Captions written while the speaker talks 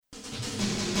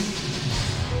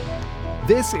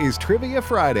This is Trivia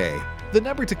Friday. The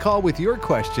number to call with your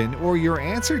question or your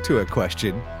answer to a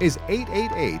question is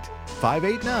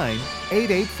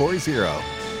 888-589-8840.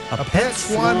 A pet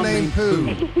swan named Pooh.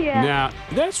 Yeah. Now,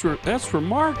 that's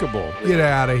remarkable. Get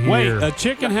out of here. Wait, a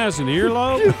chicken has an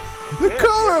earlobe? The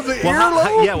color of the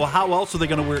earlobe? Well, how else are they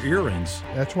going to wear earrings?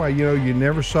 That's why, you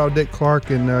never saw Dick Clark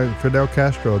and Fidel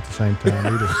Castro at the same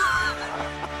time either.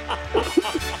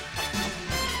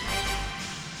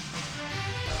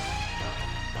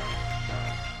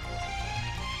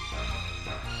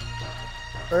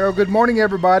 Well, good morning,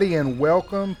 everybody, and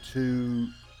welcome to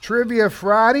Trivia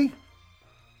Friday,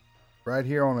 right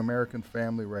here on American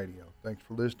Family Radio. Thanks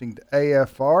for listening to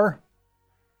AFR.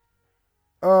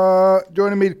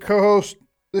 Joining me to co-host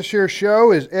this year's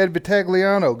show is Ed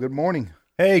Vitagliano. Good morning.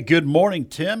 Hey, good morning,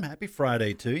 Tim. Happy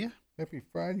Friday to you. Happy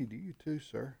Friday to you too,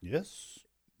 sir. Yes.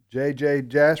 JJ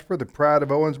Jasper, the pride of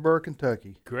Owensboro,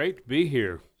 Kentucky, Great to be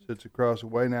here. sits across the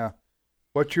way now.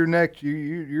 What's your next?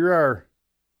 You're our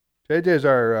JJ's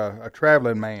our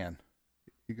traveling man.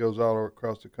 He goes all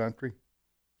across the country,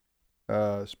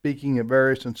 speaking at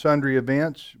various and sundry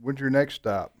events. When's your next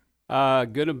stop?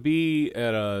 Going to be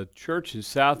at a church in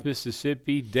South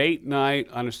Mississippi, date night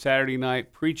on a Saturday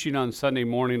night, preaching on Sunday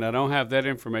morning. I don't have that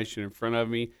information in front of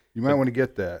me. You might want to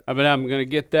get that. I mean, I'm going to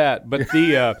get that. But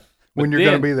the when you're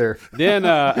going to be there. Then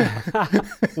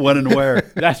When and where?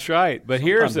 that's right. But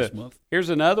Sometime here's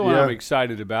another one Yeah. I'm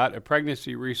excited about, a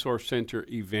Pregnancy Resource Center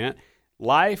event,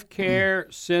 Life Care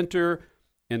Center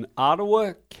in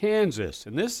Ottawa, Kansas.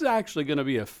 And this is actually going to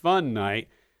be a fun night.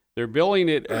 They're billing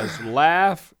it as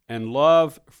Laugh and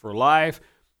Love for Life.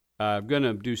 Going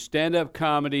to do stand-up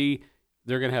comedy.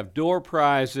 They're going to have door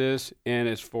prizes, and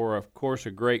it's for, of course,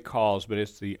 a great cause. But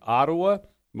it's the Ottawa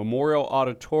Memorial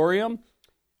Auditorium.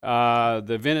 The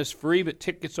event is free, but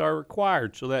tickets are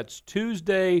required. So that's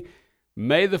Tuesday,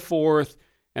 May the 4th.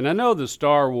 And I know the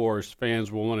Star Wars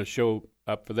fans will want to show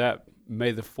up for that.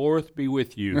 May the 4th be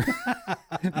with you.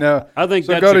 No, I think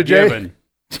So that's go to a given.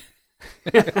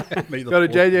 go to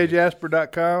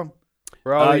jjjasper.com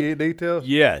for all the details.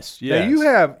 Yes.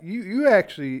 Now you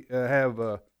actually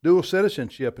have dual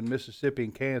citizenship in Mississippi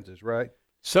and Kansas, right?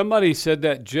 Somebody said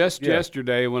that just Yeah.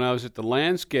 yesterday when I was at the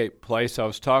landscape place. I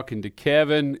was talking to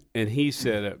Kevin, and he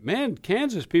said, man,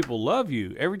 Kansas people love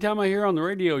you. Every time I hear on the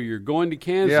radio, you're going to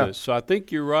Kansas. Yeah. So I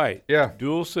think you're right. Yeah.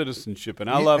 Dual citizenship, and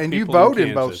I love and people you vote in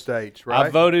in both Kansas. states, right? I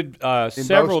voted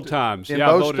several both times. in Yeah,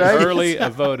 I both voted states? early. I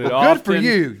voted Well, often. good for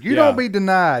you. You don't be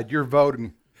denied. You're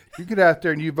voting. You get out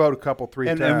there and you vote a couple, three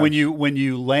times. And when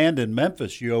you land in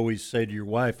Memphis, you always say to your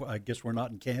wife, I guess we're not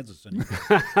in Kansas anymore.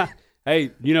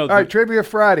 Hey, all right, Trivia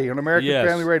Friday on American yes.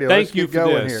 Family Radio. Thank Let's you get for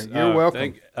going this. here. You're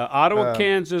welcome. Ottawa,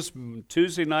 Kansas,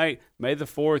 Tuesday night, May the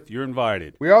 4th. You're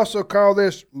invited. We also call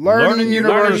this Learning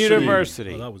University.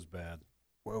 University. Oh, that was bad.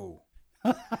 Whoa.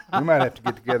 We might have to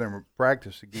get together and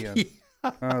practice again.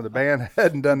 The band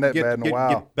hadn't done that bad in a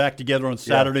while. Get back together on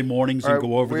Saturday mornings All and right,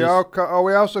 go over we this. We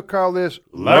also call this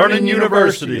Learning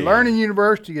University. Learning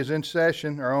University is in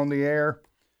session or on the air.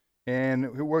 And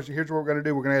here's what we're going to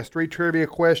do. We're going to ask 3 trivia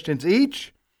questions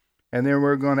each. And then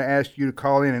we're going to ask you to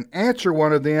call in and answer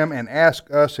one of them and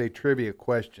ask us a trivia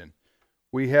question.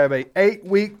 We have a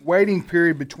 8-week waiting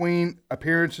period between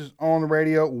appearances on the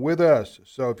radio with us.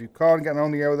 So if you've called and gotten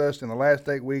on the air with us in the last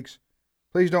 8 weeks,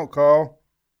 please don't call.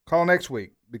 Call next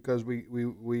week because we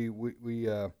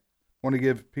want to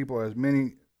give people as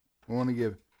many. We want to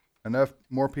give enough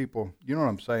more people. You know what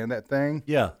I'm saying? That thing.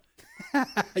 Yeah.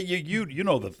 you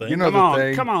know the thing. You know Come the on,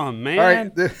 thing. come on, man. All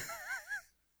right.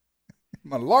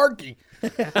 Malarkey.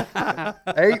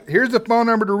 Hey, here's the phone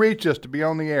number to reach us to be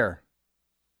on the air.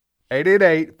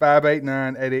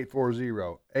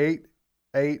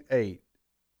 888-589-8840.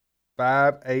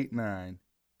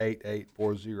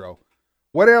 888-589-8840.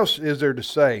 What else is there to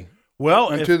say? Well,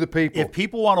 And to the people. If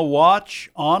people want to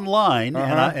watch online,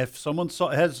 Uh-huh. and if someone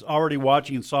has already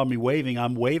watching and saw me waving,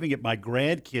 I'm waving at my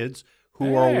grandkids who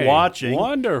Hey, are watching.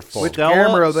 Wonderful. Which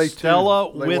camera are they to?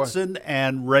 Stella They wa- Whitson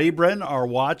and Rayburn are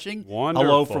watching. Wonderful.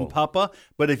 Hello from Papa.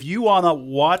 But if you want to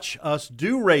watch us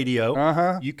do radio,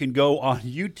 Uh-huh. you can go on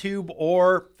YouTube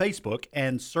or Facebook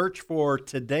and search for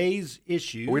today's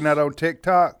issues. Are we not on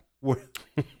TikTok?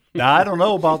 Now, I don't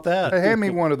know about that. Hey, hand me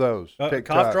one of those. Cough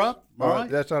TikToks. drop? All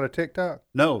right. That's not a TikTok?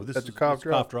 No, this That's is a cough it's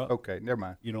drop? Cough drop. Okay, never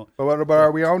mind. You know, But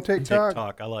are we on TikTok?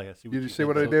 TikTok. I like it. Did you see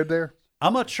what I did there?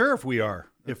 I'm not sure if we are.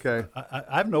 Okay. I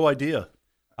have no idea.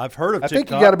 I've heard of I TikTok.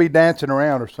 think you got to be dancing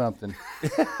around or something.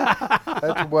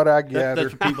 That's what I gather.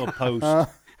 That's what people post.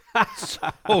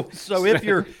 So if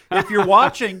you're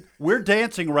watching, we're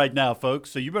dancing right now,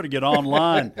 folks. So you better get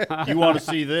online. You want to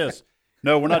see this?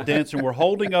 No, we're not dancing. We're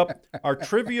holding up our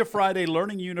Trivia Friday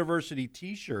Learning University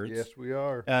T-shirts. Yes, we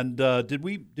are. And did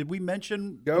we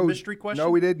mention the mystery question? No,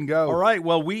 we didn't go. All right.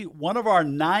 Well, one of our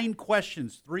 9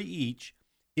 questions, 3 each,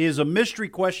 is a mystery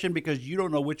question because you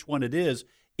don't know which one it is.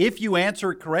 If you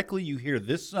answer it correctly, you hear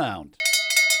this sound.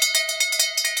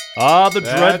 Ah, the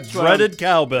dreaded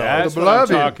cowbell. That's The what I'm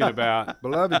beloved. talking about.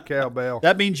 Beloved cowbell.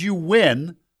 That means you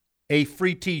win a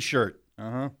free T-shirt.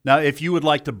 Uh-huh. Now, if you would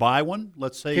like to buy one,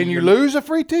 let's say Can you lose a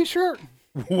free T-shirt?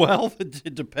 Well,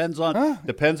 it depends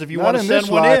depends if you Not want to in send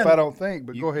this one life, in. I don't think,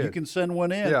 but you, go ahead. You can send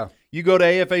one in. Yeah. You go to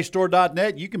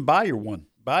afastore.net, you can buy your one.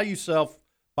 Buy yourself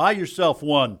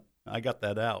one. I got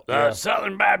that out.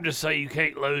 Southern Baptists say you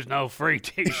can't lose no free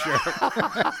T-shirt.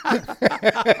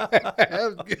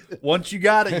 Once you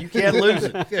got it, you can't lose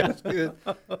it. That's good.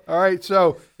 All right,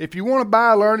 so if you want to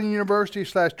buy a Learning University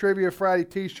 / Trivia Friday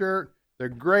T-shirt, they're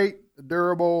great,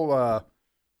 durable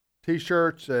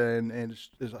T-shirts, and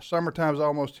summertime's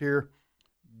almost here.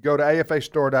 Go to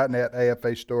afastore.net,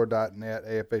 afastore.net,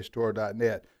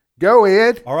 afastore.net. Go,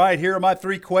 Ed. All right, here are my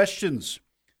 3 questions.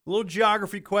 A little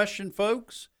geography question,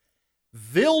 folks.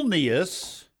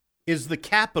 Vilnius is the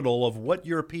capital of what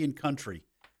European country?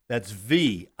 That's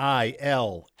Vilnius.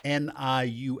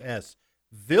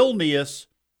 Vilnius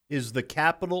is the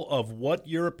capital of what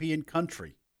European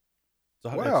country? So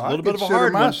it's a little bit of a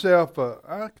hard one.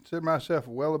 I consider myself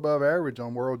well above average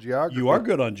on world geography. You are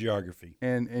good on geography.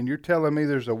 And you're telling me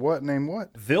there's a what named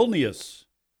what? Vilnius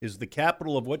is the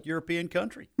capital of what European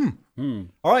country? All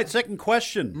right, second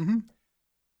question. Mm-hmm.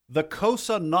 The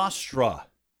Cosa Nostra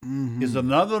is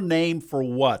another name for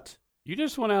what? You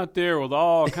just went out there with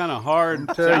all kind of hard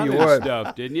tell you sounding what.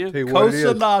 stuff, didn't you? Tell you what it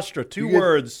Cosa is. Nostra, 2 You get-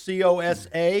 words,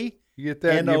 C-O-S-A. You get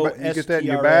that in your, you get that in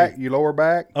your Nostra. back, your lower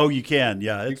back. Oh, you can,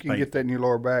 yeah. You It's can get that in your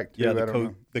lower back too. yeah, I the, don't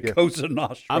know. Yeah. Cosa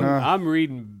Nostra. I'm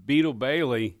reading Beetle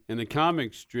Bailey in the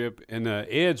comic strip, and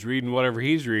Ed's reading whatever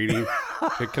he's reading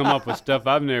to come up with stuff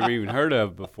I've never even heard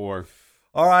of before.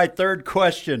 All right, third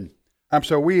question. I'm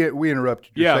sorry, we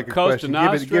interrupted your Yeah, second Costa question.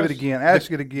 Give it Nostras? again.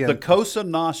 Ask it again. The Cosa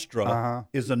Nostra Uh-huh.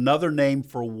 is another name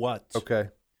for what? Okay.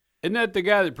 Isn't that the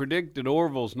guy that predicted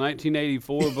Orville's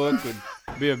 1984 book would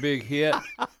be a big hit?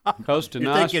 Costa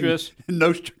You're thinking Nostras.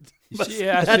 Nostradamus.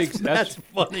 Yeah, I think that's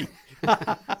funny.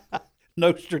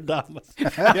 Nostradamus.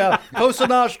 Yeah, Cosa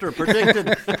Nostra predicted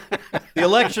the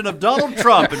election of Donald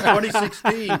Trump in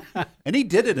 2016, and he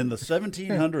did it in the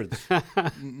 1700s,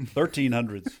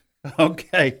 1300s.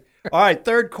 Okay. All right,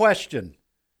 third question.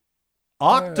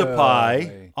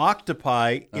 Octopi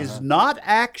is not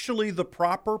actually the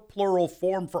proper plural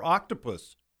form for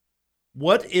octopus.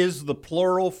 What is the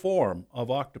plural form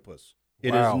of octopus?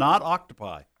 It Wow. is not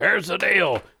octopi. Here's the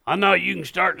deal. I know you can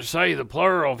start to say the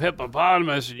plural of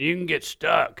hippopotamus and you can get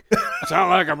stuck.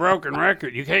 Sound like a broken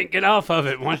record. You can't get off of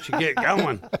it once you get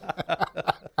going.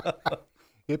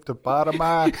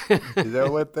 Hippopotami. Is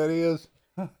that what that is?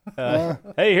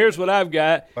 Hey, here's what I've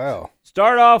got. Wow.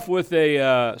 Start off with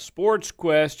a sports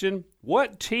question.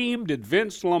 What team did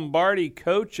Vince Lombardi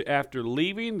coach after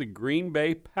leaving the Green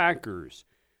Bay Packers?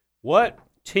 What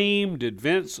team did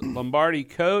Vince Lombardi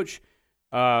coach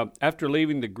after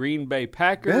leaving the Green Bay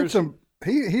Packers?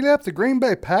 He left the Green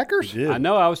Bay Packers? Did. I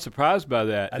know. I was surprised by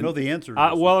that. I know the answer. to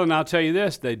this. Well, and I'll tell you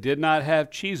this: they did not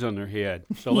have cheese on their head.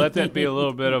 So let that be a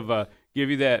little bit of a give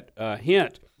you that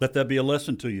hint. Let that be a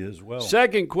lesson to you as well.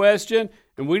 Second question,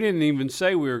 and we didn't even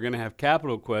say we were going to have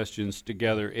capital questions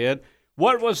together, Ed.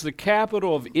 What was the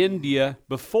capital of India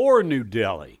before New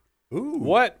Delhi? Ooh,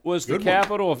 What was the good one.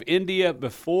 capital of India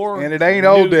before? And it ain't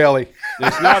Old Delhi.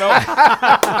 It's not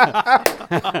old.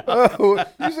 Oh,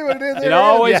 you see what it is there? It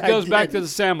always Yeah, I goes back did. to the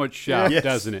sandwich shop, Yes,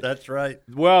 doesn't it? That's right.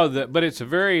 Well, but it's a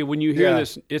very, when you hear Yeah.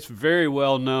 this, it's very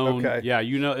well known. Okay. Yeah,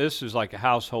 you know, this is like a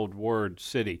household word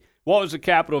city. What was the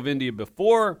capital of India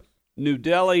before New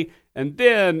Delhi? And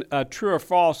then a true or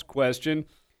false question.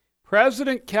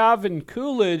 President Calvin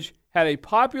Coolidge had a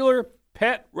popular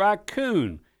pet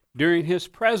raccoon during his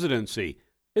presidency.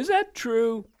 Is that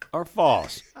true or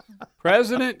false?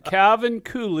 President Calvin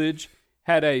Coolidge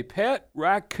had a pet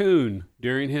raccoon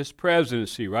during his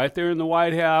presidency, right there in the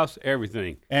White House,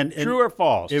 everything. And True or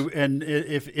false?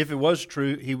 If it was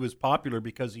true, he was popular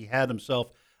because he had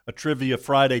himself a Trivia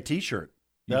Friday T-shirt.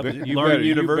 That was Learning you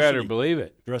University. better believe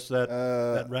it. Dress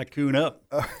that raccoon up.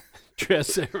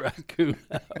 Dress that raccoon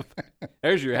up.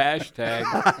 There's your hashtag.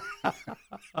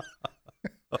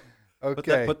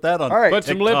 Okay. Put that on. All right. Put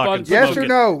some lip TikTok on. and Yes smoke or it.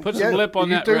 no? Put Yes. some lip on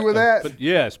You that. through with that?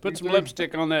 Yes. Put some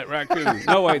lipstick on that raccoon.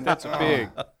 No, wait, that's a pig.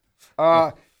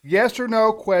 Yes or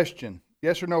no question.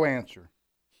 Yes or no answer.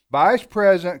 Vice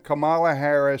President Kamala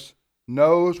Harris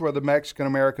knows where the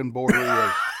Mexican-American border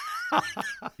is.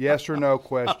 Yes or no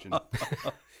question.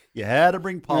 You had to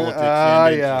bring politics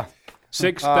in. didn't Yeah.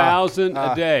 6,000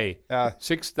 a day.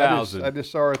 6,000. I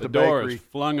just saw her at the door bakery. is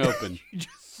flung open. You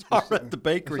just saw her at the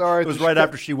bakery. Saw her It at was the right Chica-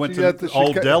 after she went she's to at the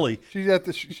Old Chica- Delhi.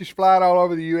 She's flying all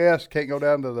over the U.S. Can't go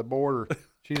down to the border.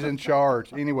 She's in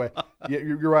charge. Anyway,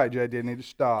 you're right, Jay. Didn't need to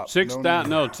stop. 6,000.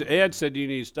 No, Ed said you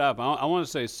need to stop. I want to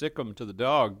say sick 'em to the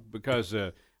dog because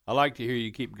I like to hear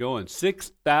you keep going.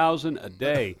 6,000 a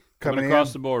day coming across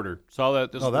in. the border. Saw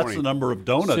that this Oh, morning. that's the number of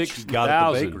donuts you got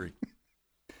at the 6,000. bakery.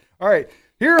 All right.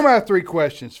 Here are my 3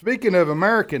 questions. Speaking of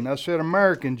American, I said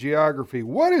American geography.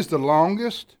 What is the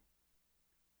longest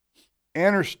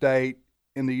interstate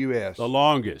in the U.S.? The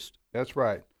longest. That's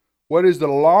right. What is the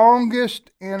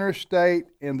longest interstate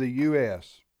in the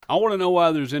U.S.? I want to know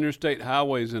why there's interstate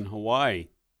highways in Hawaii.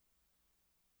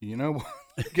 You know what,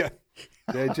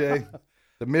 JJ?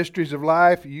 The mysteries of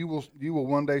life you will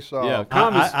one day solve. Yeah, I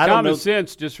don't know. common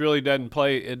sense just really doesn't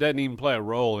play. It doesn't even play a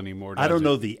role anymore. I don't does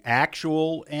know it? the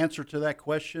actual answer to that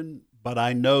question, but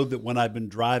I know that when I've been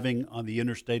driving on the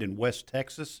interstate in West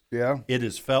Texas, Yeah. it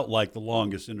has felt like the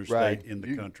longest interstate Right. in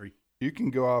the country. You can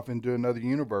go off into another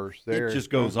universe there. It just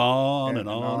goes on and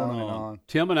on and on.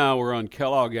 Tim and I were on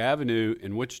Kellogg Avenue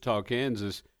in Wichita,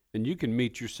 Kansas, and you can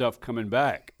meet yourself coming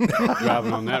back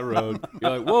driving on that road.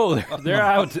 You're like, whoa, there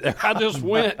I just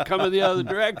went coming the other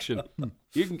direction.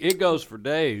 It goes for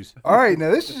days. All right, now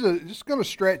this is going to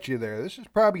stretch you there. This is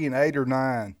probably an 8 or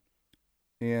 9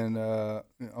 in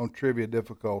on trivia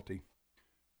difficulty.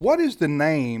 What is the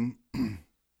name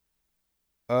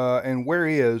and where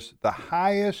is the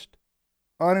highest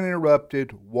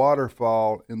uninterrupted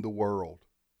waterfall in the world?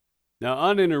 Now,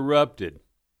 uninterrupted.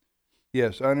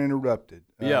 Yes, uninterrupted.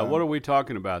 Yeah, what are we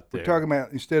talking about there? We're talking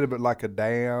about instead of it like a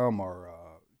dam or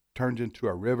turns into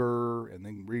a river and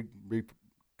then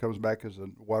comes back as a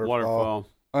waterfall.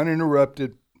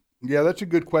 Uninterrupted. Yeah, that's a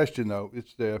good question though.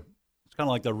 It's kind of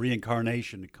like the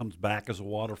reincarnation. It comes back as a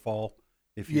waterfall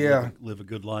if you live a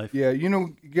good life. Yeah, you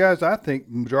know, guys, I think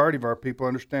the majority of our people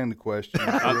understand the question.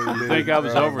 You think I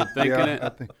was overthinking it? I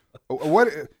think, what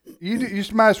you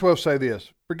just might as well say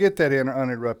this. Forget that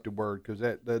uninterrupted word because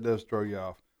that does throw you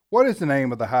off. What is the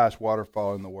name of the highest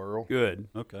waterfall in the world? Good.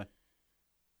 Okay.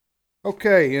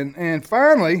 Okay, and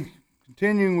finally,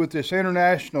 continuing with this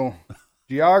international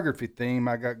geography theme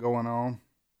I got going on.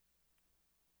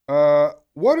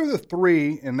 What are the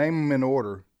 3, and name them in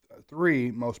order,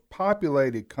 3 most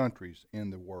populated countries in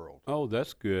the world? Oh,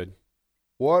 that's good.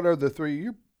 What are the 3?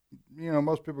 You know,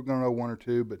 most people are going to know 1 or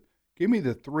 2, but give me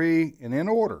the 3 and in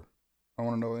order. I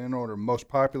want to know in order most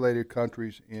populated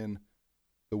countries in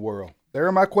the world. There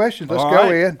are my questions. Let's go,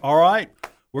 Ed. All right.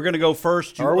 We're going to go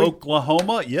first to Are we?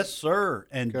 Oklahoma. Yes, sir.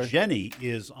 And Okay. Jenny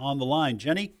is on the line.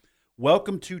 Jenny,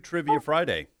 welcome to Trivia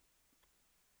Friday.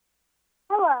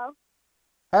 Hello.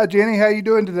 Hi, Jenny. How you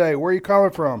doing today? Where are you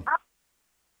calling from?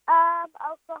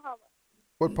 Oklahoma.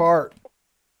 What part?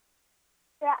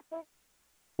 Stratford.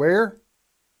 Where?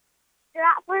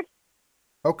 Stratford.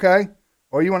 Okay.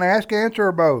 Or you want to ask, answer,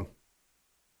 or both?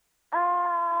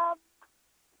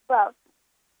 Both.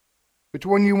 Which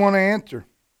one you want to answer?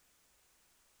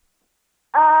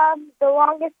 The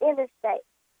longest interstate.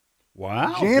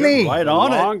 Wow. Jenny. good. Right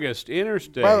on it. Longest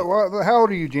interstate. Well, how old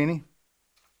are you, Jenny?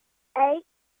 8.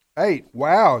 8.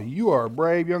 Wow, you are a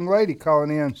brave young lady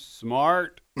calling in.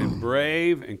 Smart and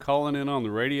brave and calling in on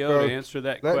the radio to answer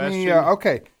that Let question. me.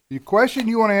 Okay, the question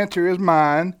you want to answer is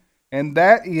mine, and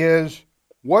that is,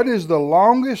 what is the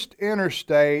longest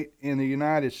interstate in the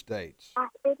United States?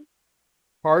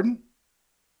 Pardon?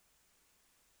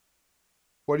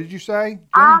 What did you say,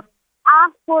 Jenny?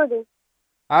 I-40.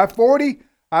 I-40?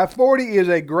 I-40 is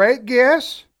a great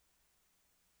guess,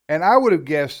 and I would have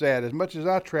guessed that. As much as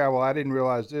I travel, I didn't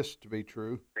realize this to be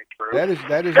true. That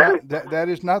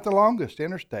is not the longest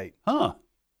interstate. Huh.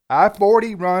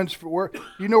 I-40 runs for where?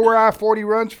 You know where I-40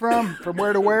 runs from? From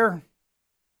where to where?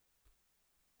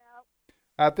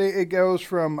 I think it goes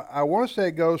from. I want to say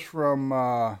it goes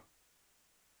from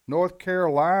North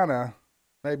Carolina,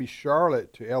 maybe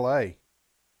Charlotte to L.A.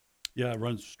 Yeah, it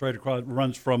runs straight across.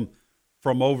 Runs from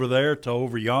over there to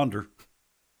over yonder.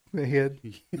 Ed,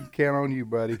 count on you,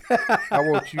 buddy. I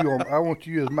want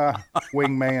you as my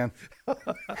wingman.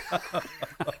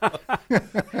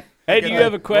 Hey, do you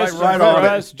have a question right for on it.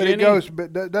 us, But Jenny? it goes.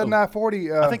 But doesn't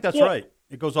I-40? I think that's right.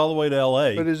 It goes all the way to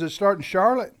L.A. But does it start in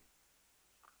Charlotte?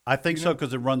 I think so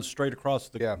because it runs straight across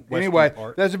the Yeah. western Anyway,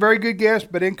 part. that's a very good guess,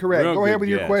 but incorrect. Real Go ahead good with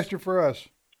your guess. question for us.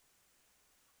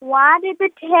 Why did the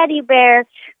teddy bear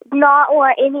not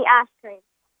want any ice cream?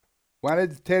 Why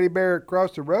did the teddy bear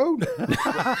cross the road?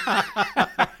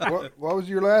 what was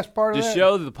your last part of To that?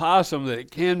 show the possum that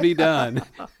it can be done.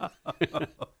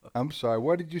 I'm sorry.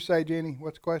 What did you say, Jenny?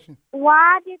 What's the question?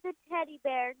 Why did the teddy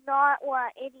bear not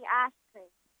want any ice cream?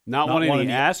 Not Not want want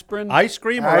any any aspirin? Ice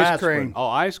cream or Ice aspirin? cream. Oh,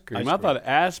 ice cream. Ice I cream. thought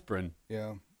aspirin.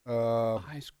 Yeah.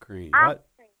 Ice cream. Ice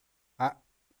cream.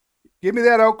 Give me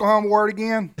that Oklahoma word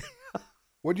again.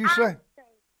 What'd you say?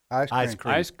 Ice cream. Ice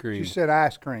cream. Ice cream. She said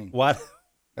ice cream. Why?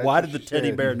 That's Why what did the she teddy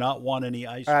said. bear not want any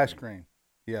ice cream? Ice cream.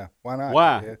 Yeah. Why not?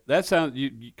 Why? Yeah. That sounds.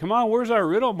 You come on. Where's our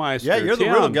riddle meister? Yeah, you're the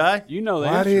Tim? riddle guy. You know the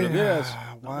Why answer did to this.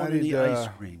 Why want did any ice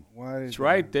cream? Why did It's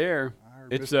right there. I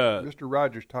heard It's Mr.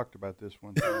 Rogers talked about this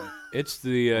one time. It's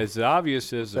the as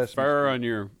obvious as the Sesame fur Street. on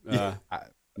your.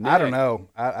 I don't know.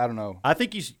 I don't know. I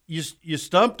think you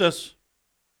stumped us,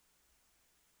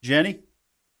 Jenny.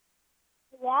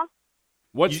 Yeah.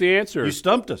 What's the answer? You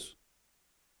stumped us.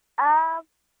 Ice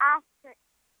cream.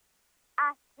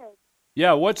 Ice cream.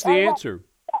 Yeah. What's the answer?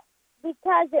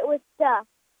 Because it was stuffed.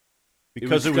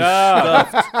 Because it was stuffed.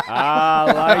 stuffed.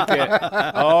 I like it.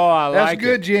 Oh, I That's like it.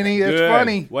 good, Jenny. That's Good.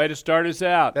 funny. Way to start us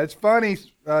out. That's funny.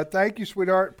 Thank you,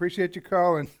 sweetheart. Appreciate you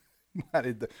calling. I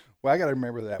got to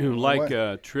remember that one. Like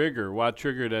What? Trigger. Why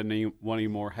Trigger doesn't want any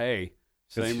more hay?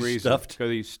 'Cause Same he's reason. stuffed. Because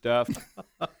he's stuffed.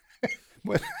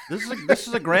 This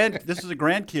is a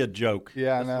grandkid joke.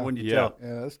 Yeah, I That's know. When you Yeah. tell.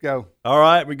 Yeah, let's go. All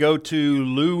right, we go to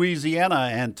Louisiana,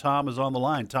 and Tom is on the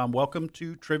line. Tom, welcome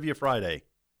to Trivia Friday.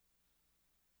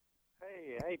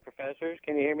 Hey, professors.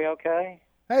 Can you hear me okay?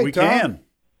 Hey, We Tom. can.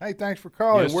 Hey, thanks for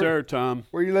calling. Yes, sir, Tom.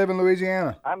 Where you live in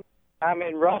Louisiana? I'm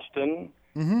in Ruston,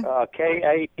 Mm-hmm.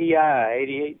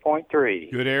 KAPI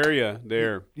 88.3. Good area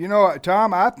there. You know what,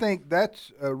 Tom? I think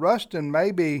that's Ruston.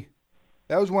 Maybe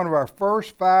that was one of our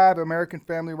first 5 American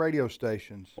Family radio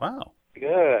stations. Wow.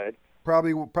 Good.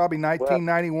 Probably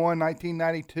 1991,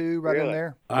 1992, right in Really?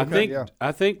 there.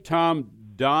 I think Tom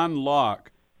Don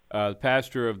Locke,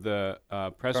 pastor of the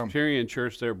Presbyterian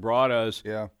Church there, brought us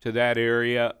Yeah. to that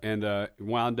area and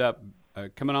wound up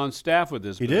coming on staff with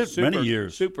us. He But a did, many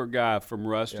years. Super guy from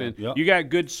Ruston. Yeah. Yep. You got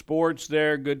good sports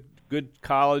there, good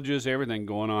colleges, everything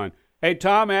going on. Hey,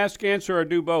 Tom, ask, answer, or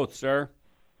do both, sir.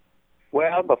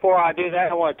 Well, before I do that,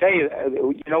 I want to tell you,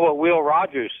 you know what Will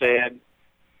Rogers said?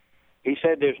 He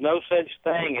said there's no such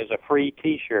thing as a free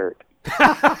T-shirt.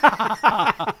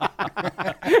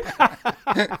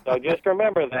 So just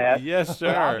remember that. Yes, I'll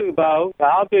sir. do both.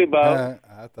 I'll do both.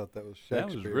 I thought that was Shakespeare.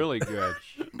 That was really good.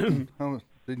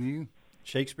 Didn't you?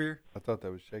 Shakespeare? I thought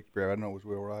that was Shakespeare. I didn't know it was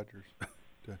Will Rogers.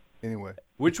 Anyway.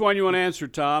 Which one you want to answer,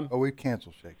 Tom? Oh, we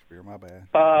canceled Shakespeare. My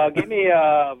bad. Give me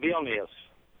Vilnius.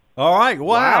 All right.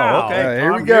 Wow. Wow. Okay.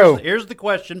 Here we Tom, go. Here's the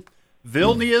question.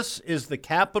 Vilnius is the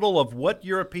capital of what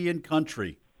European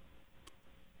country?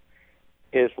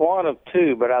 Is one of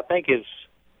two, but I think it's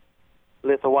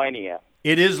Lithuania.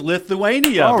 It is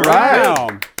Lithuania. All Very right.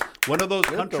 good. One of those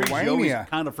countries you always Lithuania.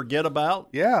 kind of forget about.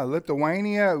 Yeah,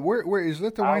 Lithuania. Where is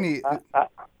Lithuania?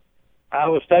 I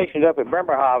was stationed up at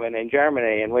Bremerhaven in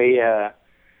Germany, and we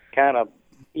kind of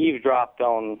eavesdropped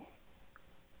on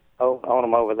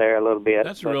them over there a little bit.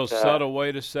 That's a real But, subtle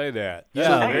way to say that. Yeah.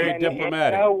 That's very and,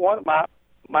 diplomatic. You know,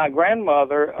 my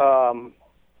grandmother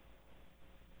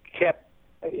kept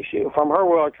from her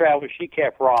world travel. She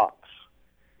kept rocks.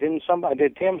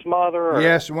 Did Tim's mother? Or,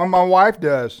 Yes, one my wife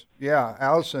does. Yeah,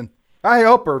 Allison. I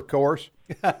help her, of course,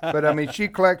 but I mean she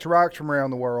collects rocks from around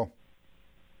the world.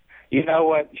 You know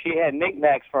what? She had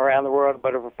knickknacks from around the world,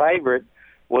 but her favorite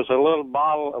was a little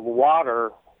bottle of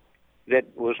water that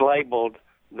was labeled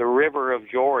the River of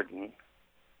Jordan.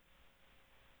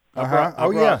 Uh huh. I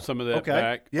Oh brought yeah. some of that Okay.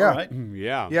 back. Yeah. All right.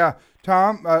 Yeah. Yeah,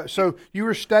 Tom. So you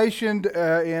were stationed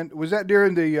in? Was that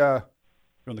during the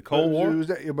From the Cold War? Was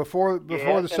that before Yes,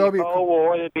 the in Soviet? the Cold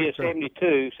War, it'd be a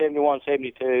 72, 71,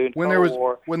 72. when Cold there was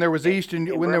War. when there was East and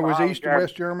in when there was Bremerhaven, East and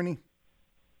West Germany.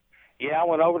 Yeah, I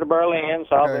went over to Berlin,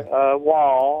 saw Okay. the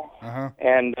wall, Uh-huh.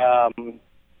 and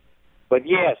but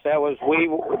yes, that was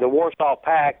the Warsaw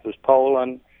Pact was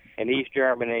Poland and East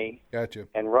Germany Gotcha.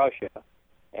 and Russia,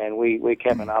 and we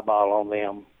kept an eyeball on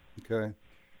them. Okay.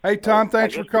 Hey Tom,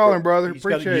 thanks for guess calling, brother. he's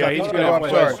got a- Appreciate yeah, it. he's Oh, got a I'm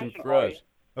sorry. question for us.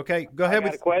 Okay. Go I ahead got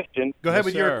a with question. go ahead Yes,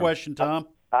 with your sir. question, Tom.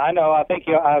 I know. I think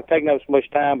I've taken up so much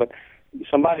time, but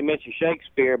somebody mentioned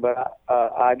Shakespeare, but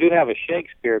I do have a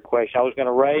Shakespeare question. I was going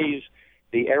to raise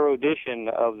the erudition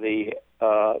of the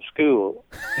school.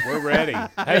 We're ready.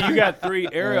 Hey, you got 3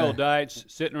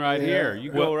 erudites sitting right here.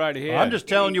 You go right ahead. I'm just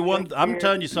telling you I'm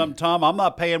telling you something, Tom. I'm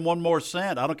not paying 1 more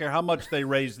cent. I don't care how much they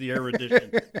raise the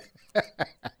erudition.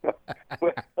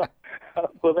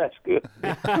 Well, that's good.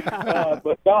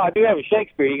 But no, I do have a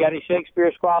Shakespeare. You got any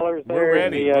Shakespeare scholars there? We're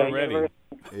ready. in the, We're ready. university?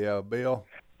 Yeah, Bill.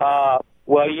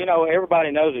 Well, you know,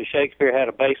 everybody knows that Shakespeare had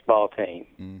a baseball team.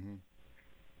 Mm-hmm.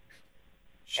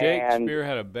 Shakespeare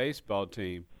had a baseball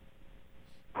team.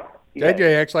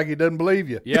 JJ acts like he doesn't believe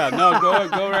you. Yeah, no,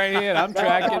 go right ahead. I'm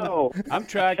tracking. No. I'm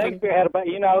tracking. Shakespeare had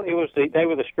you know, they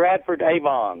were the Stratford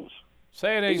Avons.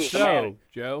 Say it He ain't was so, mad.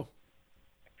 Joe.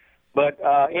 But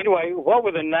anyway, what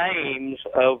were the names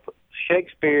of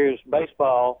Shakespeare's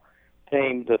baseball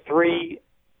team, the three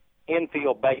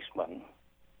infield basemen?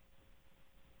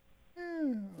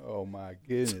 Oh my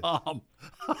goodness! Tom.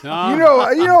 Tom, You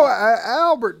know,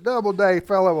 Albert Doubleday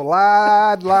fellow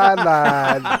lied.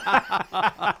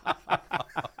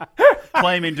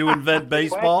 Claiming to invent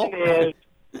baseball. Question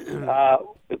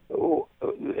is,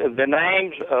 the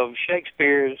names of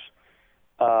Shakespeare's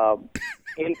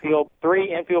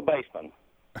three infield basemen.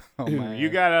 Oh man! you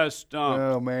got us stumped.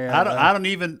 Oh man! I don't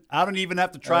even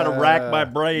have to try to rack my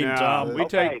brain, No, Tom. we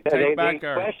take the back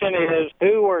our. question is,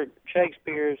 who were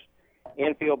Shakespeare's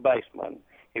infield basemen?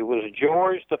 It was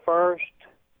George the First,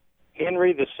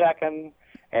 Henry the Second,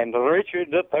 and Richard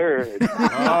the Third.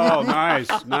 Oh,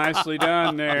 nice, nicely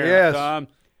done there, Yes. Tom.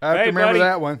 I have Hey, to remember buddy.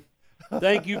 that one.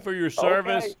 Thank you for your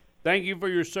service. Okay. Thank you for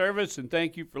your service, and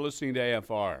thank you for listening to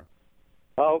AFR.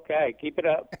 Okay, keep it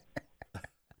up.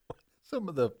 Some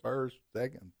of the first,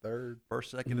 second, third.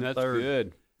 First, second, and That's third.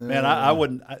 good. Man, I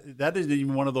wouldn't. That isn't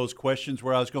even one of those questions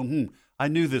where I was going, I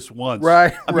knew this once.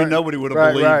 Right. I mean, right, nobody would have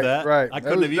right, believed right, that. Right. I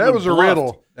couldn't have even That was a bluffed.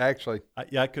 riddle, actually.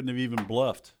 I couldn't have even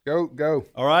bluffed. Go.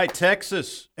 All right,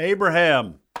 Texas,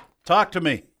 Abraham, talk to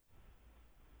me.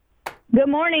 Good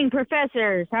morning,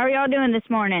 professors. How are y'all doing this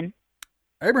morning?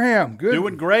 Abraham, good.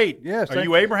 Doing great. Yes, Are thank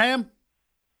you you. Abraham?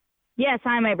 Yes,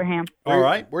 I'm Abraham. All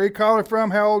right. Where are you calling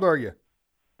from? How old are you?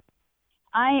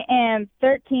 I am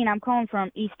 13. I'm calling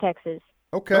from East Texas.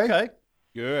 Okay. Okay.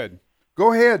 Good.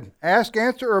 Go ahead. Ask,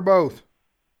 answer, or both?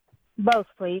 Both,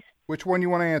 please. Which one you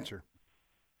want to answer?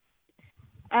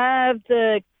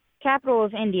 The capital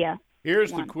of India.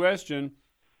 Here's One. the question.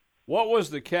 What was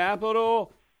the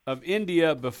capital of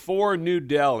India before New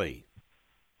Delhi?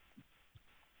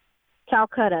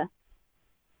 Calcutta.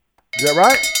 Is that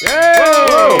right?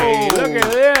 Hey, Whoa. look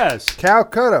at this.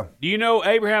 Calcutta. Do you know,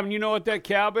 Abraham, you know what that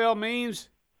cowbell means?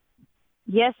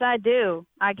 Yes, I do.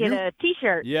 I get a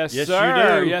T-shirt. Yes, Yes, you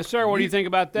sir. do. Yes, sir. What do you think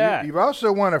about that? You've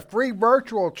also won a free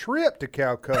virtual trip to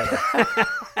Calcutta.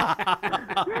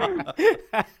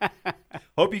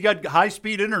 Hope you got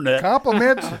high-speed internet.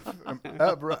 Compliments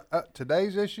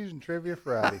today's Issues and Trivia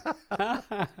Friday.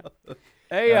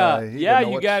 Hey, He yeah, doesn't know you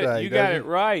what got to it. say, You does got he? it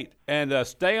right. And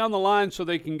stay on the line so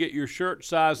they can get your shirt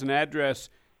size and address,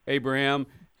 Abraham.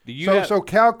 Do you have- So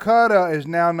Calcutta is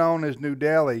now known as New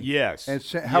Delhi. Yes. And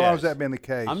how long has Yes. that been the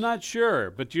case? I'm not sure,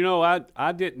 but you know,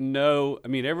 I didn't know. I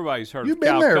mean, everybody's heard You've of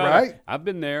been there, Calcutta. right? I've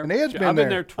been there. And Ed's been I've been there.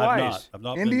 there twice. I've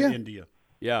not India? been to India.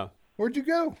 Yeah. Where'd you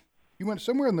go? You went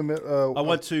somewhere in the middle.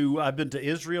 I've been to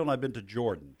Israel and I've been to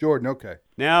Jordan. Jordan. Okay.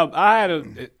 Now, I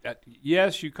had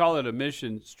yes, you call it a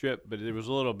mission trip, but it was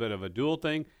a little bit of a dual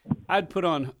thing. I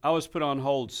was put on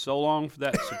hold so long for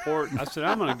that support. I said,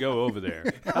 I'm going to go over there.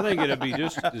 I think it'd be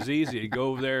just as easy to go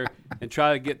over there and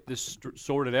try to get this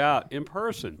sorted out in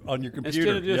person. On your computer,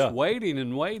 Instead of just yeah. waiting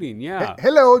and waiting, yeah.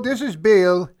 Hello, this is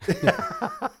Bill.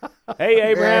 Hey,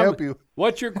 Abraham, help you?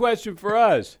 what's your question for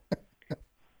us?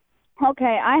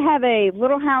 Okay, I have a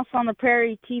Little House on the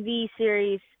Prairie TV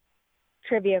series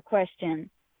trivia question.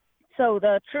 So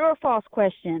the true or false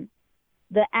question.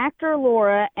 The actor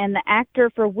Laura and the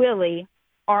actor for Willie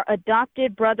are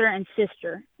adopted brother and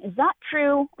sister. Is that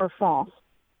true or false?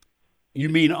 You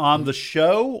mean on the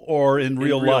show or in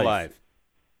real life?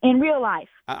 In real life.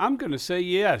 I'm going to say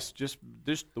yes, just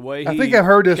the way he I think I've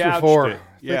heard this couched before. it. I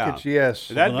Yeah. think it's yes.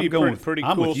 That'd Well, be I'm going a with- pretty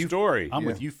I'm cool with you. story. I'm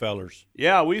with you fellers.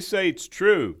 Yeah, we say it's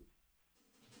true.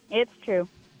 It's true.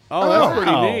 Oh, that's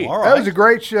pretty Wow, neat. all right. That was a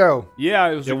great show. Yeah,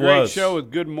 it was a It great was. show with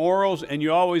good morals, and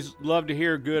you always love to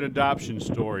hear good adoption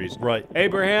stories. Right.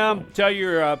 Abraham, tell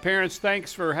your parents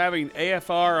thanks for having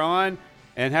AFR on,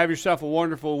 and have yourself a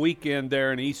wonderful weekend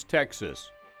there in East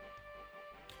Texas.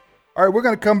 All right, we're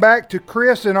going to come back to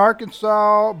Chris in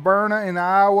Arkansas, Berna in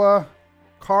Iowa,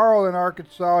 Carl in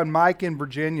Arkansas, and Mike in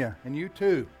Virginia. And you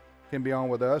too can be on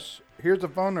with us. Here's the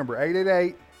phone number,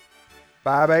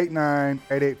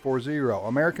 888-589-8840.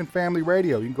 American Family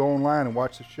Radio. You can go online and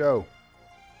watch the show.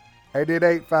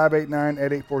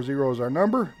 888-589-8840 is our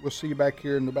number. We'll see you back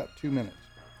here in about 2 minutes.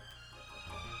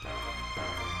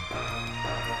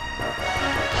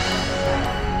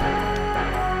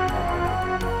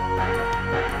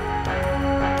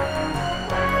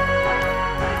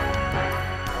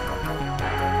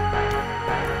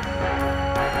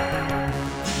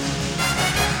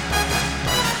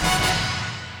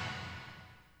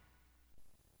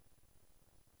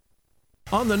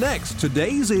 on the next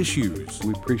Today's Issues.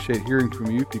 We appreciate hearing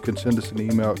from you. You can send us an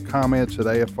email at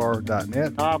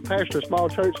comments@afr.net. I pastor a small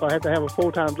church, so I have to have a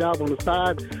full-time job on the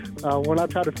side. When I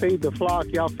try to feed the flock,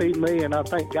 y'all feed me, and I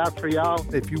thank God for y'all.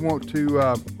 If you want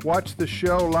to watch the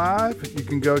show live, you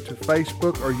can go to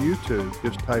Facebook or YouTube.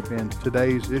 Just type in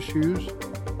Today's Issues,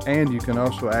 and you can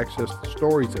also access the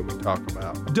stories that we talk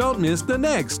about. Don't miss the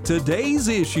next Today's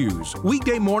Issues,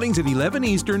 weekday mornings at 11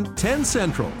 Eastern, 10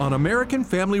 Central on American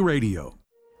Family Radio.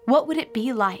 What would it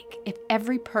be like if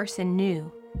every person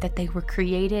knew that they were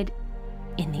created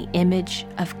in the image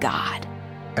of God?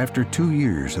 After 2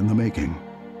 years in the making,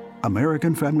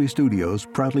 American Family Studios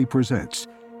proudly presents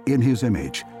In His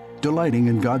Image, delighting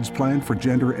in God's plan for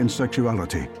gender and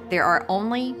sexuality. There are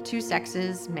only two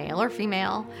sexes, male or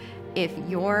female. If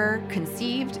you're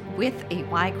conceived with a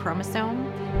Y chromosome,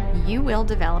 you will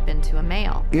develop into a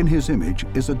male. In His Image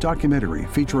is a documentary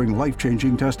featuring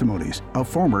life-changing testimonies of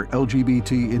former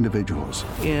LGBT individuals.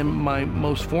 In my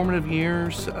most formative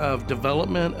years of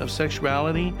development of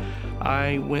sexuality,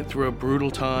 I went through a brutal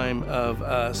time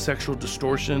of sexual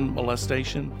distortion,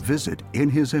 molestation. Visit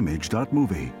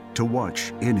inhisimage.movie to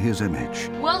watch In His Image.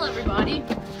 Well, everybody,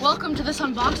 welcome to this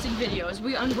unboxing video as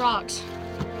we unbox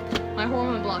my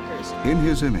hormone blockers. In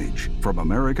His Image from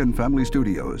American Family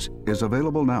Studios is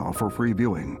available now for free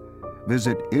viewing.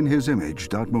 Visit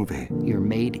inhisimage.movie. You're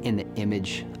made in the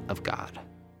image of God.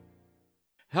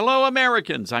 Hello,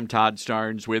 Americans. I'm Todd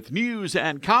Starnes with news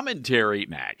and commentary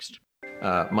next.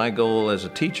 My goal as a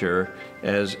teacher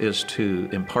is to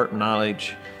impart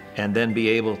knowledge and then be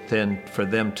able then for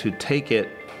them to take it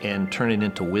and turn it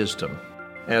into wisdom.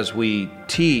 As we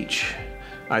teach,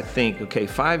 I think, okay,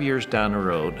 5 years down the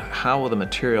road, how will the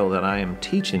material that I am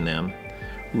teaching them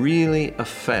really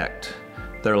affect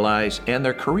their lives and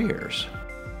their careers?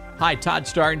 Hi, Todd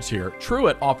Starnes here.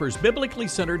 Truett offers biblically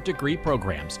centered degree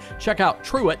programs. Check out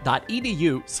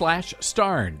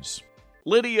truett.edu/Starnes.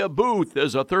 Lydia Booth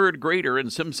is a third grader in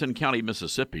Simpson County,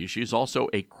 Mississippi. She's also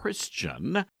a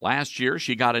Christian. Last year,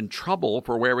 she got in trouble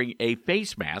for wearing a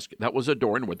face mask that was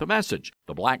adorned with a message.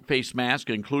 The black face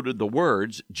mask included the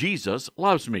words, "Jesus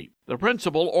loves me." The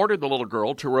principal ordered the little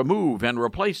girl to remove and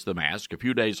replace the mask. A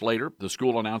few days later, the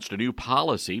school announced a new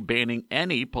policy banning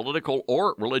any political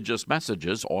or religious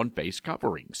messages on face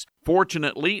coverings.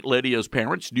 Fortunately, Lydia's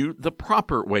parents knew the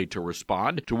proper way to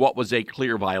respond to what was a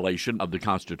clear violation of the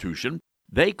Constitution.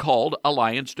 They called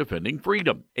Alliance Defending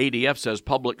Freedom. ADF says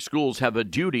public schools have a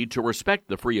duty to respect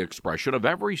the free expression of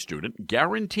every student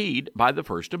guaranteed by the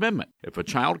First Amendment. If a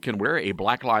child can wear a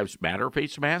Black Lives Matter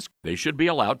face mask, they should be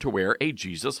allowed to wear a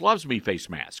Jesus Loves Me face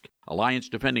mask. Alliance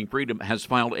Defending Freedom has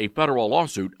filed a federal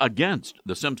lawsuit against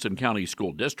the Simpson County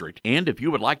School District. And if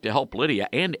you would like to help Lydia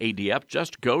and ADF,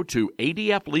 just go to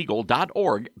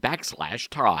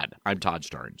adflegal.org/Todd. I'm Todd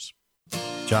Starnes.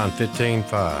 John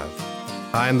 15:5.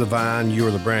 I am the vine, you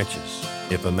are the branches.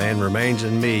 If a man remains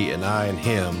in me and I in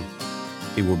him,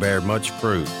 he will bear much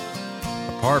fruit.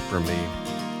 Apart from me,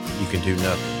 you can do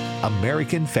nothing.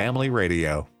 American Family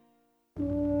Radio.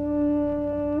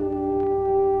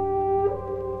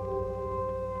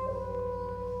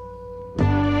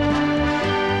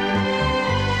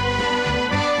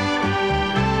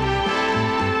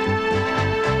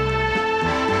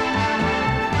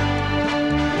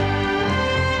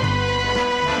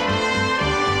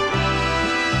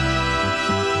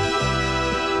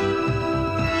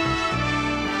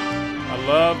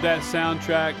 Love that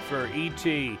soundtrack for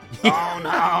E.T. Phone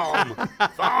home!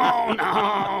 Phone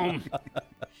home!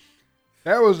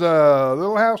 That was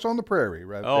Little House on the Prairie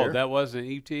right there. Oh, that wasn't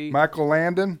E.T.? Michael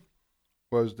Landon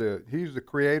was he's the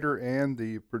creator and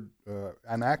the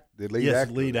lead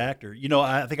actor. Lead actor. You know,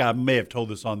 I think I may have told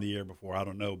this on the air before. I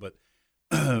don't know, but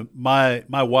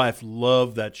my wife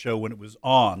loved that show when it was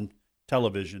on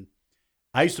television.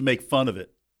 I used to make fun of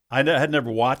it. I had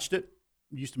never watched it.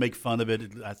 Used to make fun of it.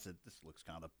 I said, this looks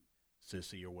kind of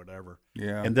sissy or whatever.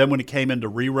 Yeah. And then when it came into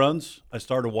reruns, I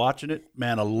started watching it.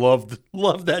 Man, I loved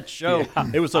that show. Yeah.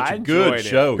 It was such a good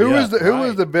show. Who was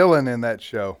the villain in that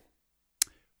show?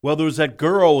 Well, there was that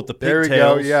girl with the pigtails.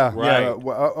 There we go. Yeah. Right.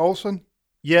 Olsen?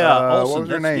 Yeah. Olsen. What was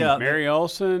her name? Yeah. Mary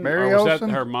Olsen? Mary or was Olsen?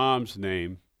 that her mom's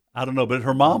name? I don't know, but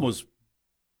her mom was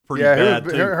pretty bad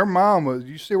too. Her mom was.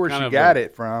 You see where she got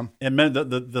it from. And man,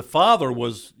 the father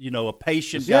was, a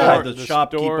patient guy, the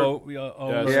shopkeeper,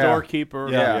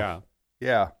 storekeeper.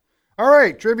 Yeah. All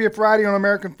right, Trivia Friday on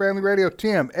American Family Radio.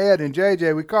 Tim, Ed, and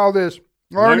JJ. We call this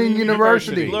Learning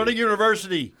University. Learning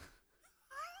University.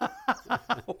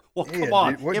 Well, come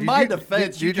on. In my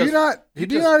defense, did you not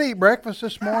eat breakfast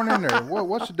this morning, or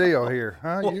what's the deal here?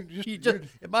 Huh? Well,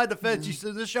 in my defense, you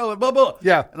said this show and blah blah.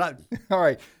 Yeah. And all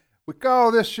right. We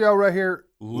call this show right here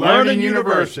Learning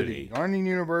University. Learning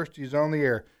University is on the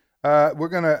air. We're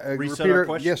going to Reset repeat our our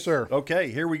questions? Yes, sir.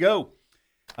 Okay, here we go.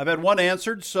 I've had one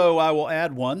answered, so I will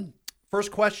add one.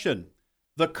 First question.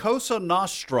 The Cosa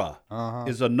Nostra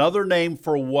is another name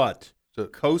for what?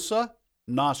 Cosa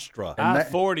Nostra.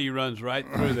 I-40 runs right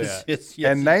through that. Yes,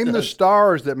 And name the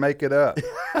stars that make it up.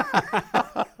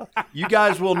 You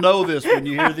guys will know this when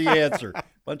you hear the answer.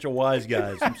 Bunch of wise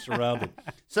guys. I'm surrounded.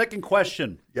 Second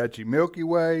question. Got your Milky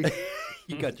Way.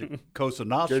 You got your Cosa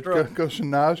Nostra. Cosa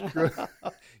Nostra.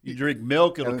 You drink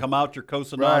milk, it'll come out your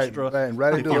Cosa Right, Nostra. and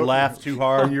right if into you the- laugh too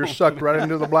hard. and you're sucked right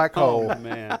into the black hole. Oh,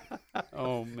 man.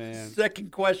 Oh, man.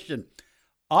 Second question.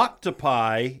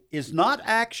 Octopi is not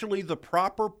actually the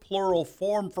proper plural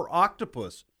form for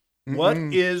octopus. What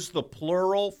is the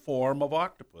plural form of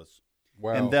octopus?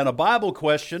 Wow. And then a Bible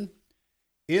question.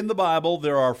 In the Bible,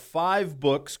 there are 5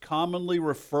 books commonly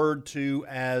referred to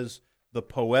as the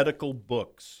poetical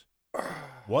books.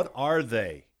 What are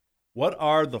they? What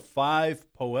are the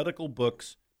 5 poetical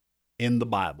books in the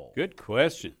Bible? Good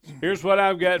questions. Here's what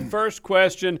I've got. First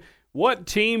question. What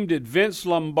team did Vince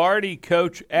Lombardi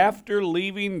coach after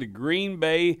leaving the Green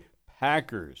Bay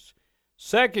Packers?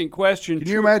 Second question. Can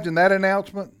you imagine that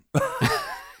announcement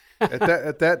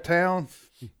at that town?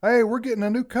 Hey, we're getting a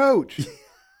new coach.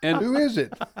 And who is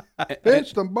it?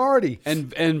 Vince Lombardi.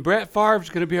 And Brett Favre's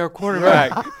going to be our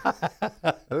quarterback.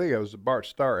 I think it was the Bart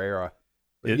Starr era.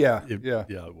 But It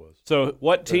was. So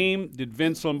what team did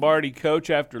Vince Lombardi coach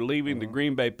after leaving the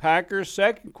Green Bay Packers?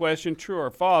 Second question, true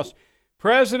or false?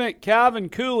 President Calvin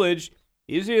Coolidge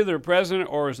is either president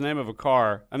or his name of a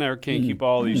car. I never can keep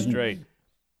all these straight.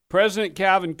 President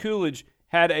Calvin Coolidge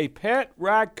had a pet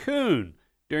raccoon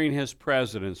during his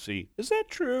presidency. Is that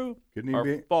true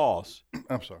or false?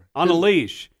 I'm sorry. On a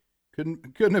leash.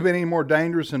 Couldn't have been any more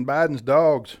dangerous than Biden's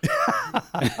dogs.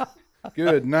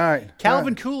 Good night.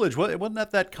 Calvin Coolidge,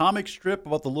 wasn't that comic strip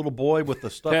about the little boy with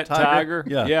the stuffed Pet tiger?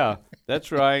 Yeah,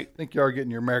 that's right. I think you are getting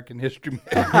your American history.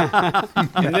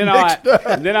 And then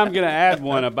I'm going to add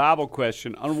one, a Bible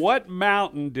question. On what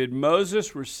mountain did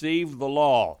Moses receive the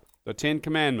law, the 10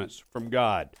 Commandments from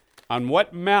God? On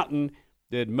what mountain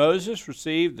did Moses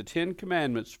receive the 10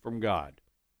 Commandments from God?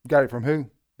 Got it from who?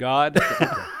 God.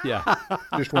 Yeah.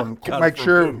 Just want to make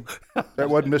sure that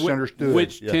wasn't misunderstood.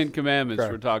 Which 10 Commandments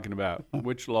we're talking about?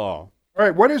 Which law? All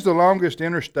right, what is the longest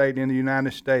interstate in the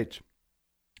United States?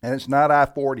 And it's not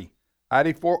I-40.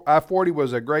 I-40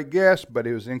 was a great guess, but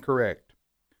it was incorrect.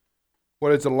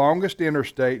 What is the longest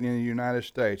interstate in the United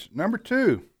States? Number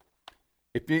 2.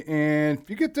 If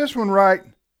you get this one right,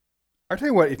 I'll tell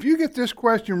you what, if you get this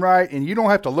question right and you don't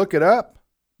have to look it up,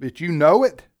 but you know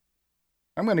it,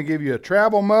 I'm going to give you a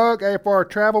travel mug, AFR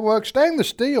travel mug, stainless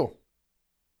steel.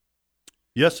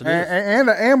 Yes, it is.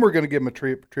 And we're going to give them a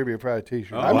Trivia Friday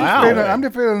T-shirt. Oh, I'm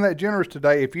just feeling that generous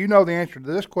today. If you know the answer to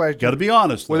this question, Got to be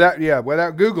honest. without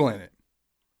Googling it,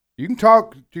 you can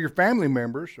talk to your family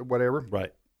members or whatever,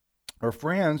 right, or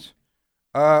friends.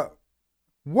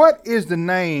 What is the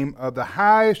name of the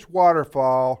highest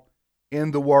waterfall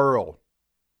in the world?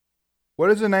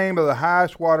 What is the name of the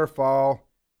highest waterfall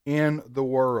in the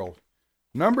world?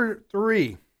 Number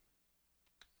 3.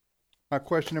 My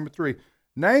question number 3.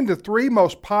 Name the 3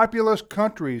 most populous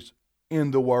countries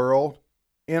in the world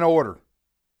in order.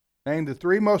 Name the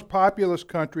 3 most populous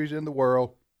countries in the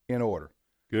world in order.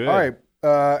 Good. All right.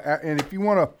 And if you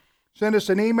want to send us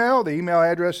an email, the email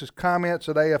address is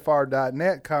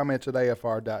comments@afr.net,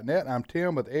 comments@afr.net. I'm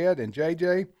Tim with Ed and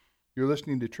JJ. You're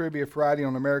listening to Trivia Friday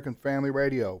on American Family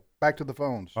Radio. Back to the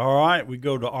phones. All right, we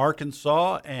go to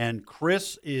Arkansas, and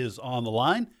Chris is on the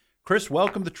line. Chris,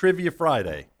 welcome to Trivia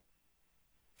Friday.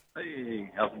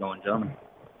 Hey, how's it going, gentlemen?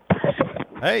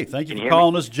 Hey, thank you Can for you hear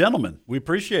calling me? us gentlemen. We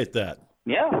appreciate that.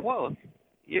 Yeah, well, and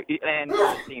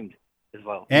you're esteemed as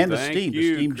well. And Thank esteemed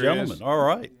you, Chris. gentlemen. All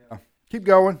right. Keep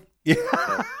going.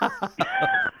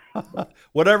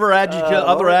 Whatever other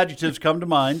all right. adjectives come to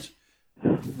mind.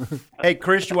 Hey,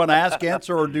 Chris, you want to ask,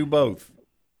 answer, or do both?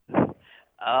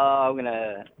 I'm going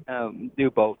to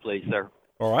do both, please, sir.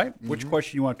 All right. Which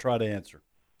question you want to try to answer?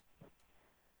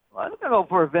 Well, I was going to go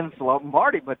for Vince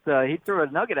Lombardi, but he threw a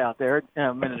nugget out there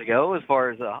a minute ago as far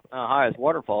as the highest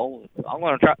waterfall. I'm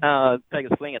going to try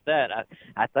take a swing at that.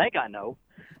 I think I know.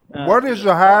 What is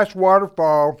the highest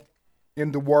waterfall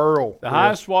in the world? The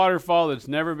highest waterfall that's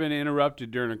never been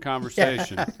interrupted during a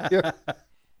conversation. Yeah.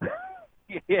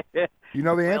 Yeah. You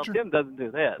know the answer? Tim doesn't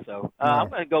do that, so I'm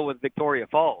going to go with Victoria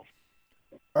Falls.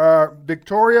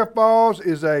 Victoria Falls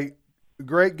is a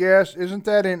great guess. Isn't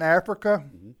that in Africa?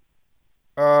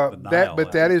 Nile,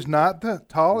 that is not the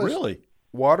tallest Really?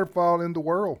 waterfall in the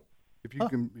world. If you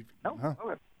can, No.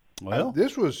 Okay. Well,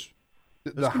 this was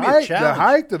The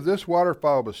height of this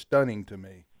waterfall was stunning to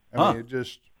me. I mean,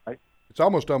 it's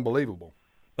almost unbelievable.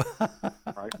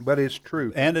 But it's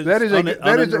true. And it's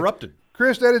uninterrupted.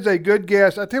 Chris, that is a good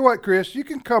guess. I tell you what, Chris, you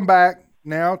can come back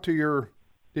now to your.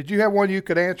 Did you have one you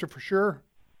could answer for sure?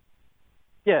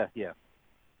 Yeah.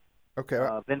 Okay.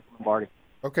 Vince Lombardi.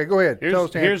 Okay, go ahead. Tell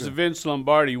us the Here's answer. the Vince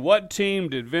Lombardi. What team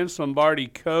did Vince Lombardi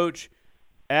coach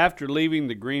after leaving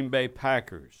the Green Bay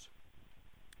Packers?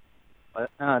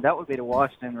 That would be the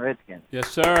Washington Redskins. Yes,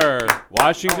 sir.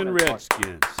 Washington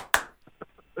Redskins.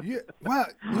 Well,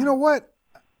 you know what?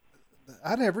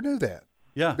 I never knew that.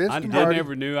 Yeah, Vince I Lombardi.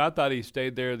 never knew. I thought he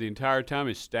stayed there the entire time.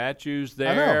 His statue's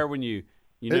there when you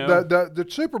know. The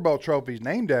Super Bowl trophy's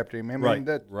named after him. I mean,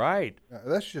 right.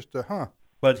 That's just a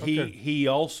But he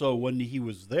also, when he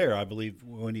was there, I believe,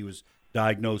 when he was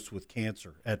diagnosed with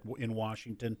cancer in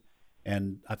Washington,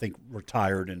 and I think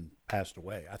retired and passed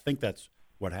away. I think that's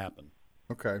what happened.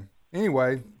 Okay.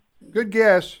 Anyway, good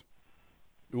guess.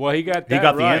 Well, he got that He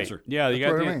got the right. answer. Yeah, he That's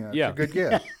got what the I mean. That's yeah. a good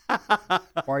guess.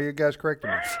 Why are you guys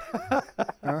correcting me?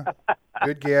 Huh?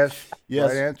 Good guess.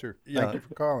 Yes. Right answer. Yeah. Thank you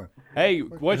for calling. Hey,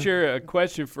 what's your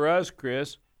question for us,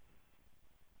 Chris?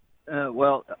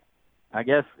 Well, I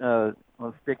guess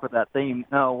we'll stick with that theme.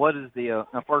 What is the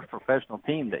first professional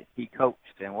team that he coached,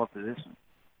 and what position?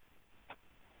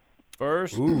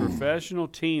 First professional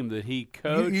team that he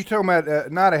coached. You talking about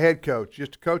not a head coach,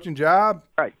 just a coaching job?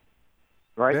 Right.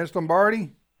 Vince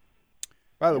Lombardi?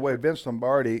 By the way, Vince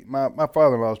Lombardi, my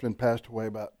father-in-law's been passed away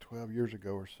about 12 years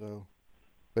ago or so,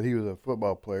 but he was a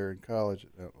football player in college,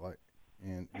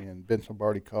 and Vince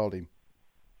Lombardi called him.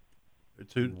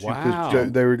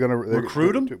 They were going to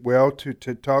recruit him. To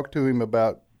talk to him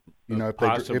about,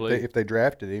 if they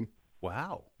drafted him.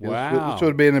 Wow. This would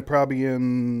have been probably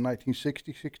in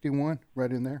 1960, 61,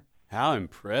 right in there. How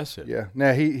impressive! Yeah.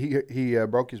 Now he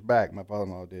broke his back. My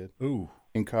father-in-law did. Ooh.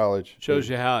 In college. Shows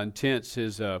you how intense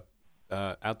his out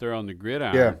there on the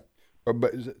gridiron. Yeah.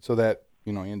 But so that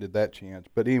ended that chance.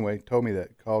 But anyway, told me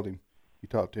that, called him. He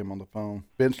talked to him on the phone.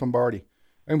 Vince Lombardi.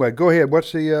 Anyway, go ahead.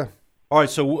 What's the? All right.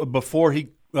 So before he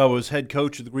was head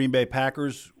coach of the Green Bay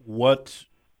Packers, what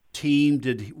team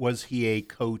was he a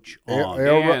coach on?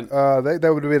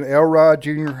 That would have been Elrod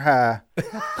Junior High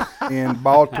in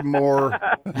Baltimore,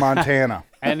 Montana.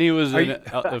 And he was an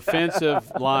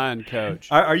offensive line coach.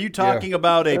 Are you talking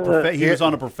about he was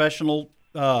on a professional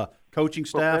coaching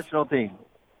staff? Professional team.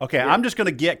 Okay, yeah. I'm just going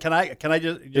to get. Can I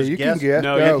just you guess? Can guess.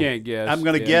 No, Go. you can't guess. I'm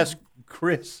going to guess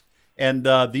Chris, and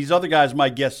these other guys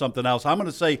might guess something else. I'm going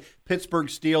to say Pittsburgh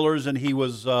Steelers, and he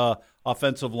was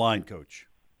offensive line coach.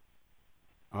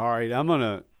 All right,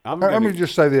 Let me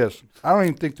just say this: I don't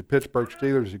even think the Pittsburgh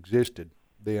Steelers existed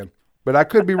then, but I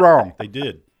could be wrong. They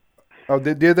did. Oh,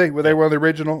 did they? Were they one of the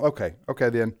original? Okay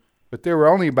then. But there were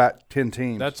only about 10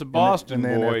 teams. That's a Boston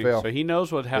in the boy, NFL. so he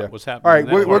knows was happening. All right,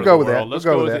 we'll go with that. Let's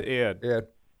go go with with that. Ed. Ed,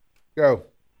 go.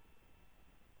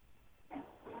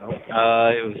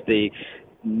 It was the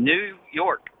New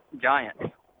York Giants.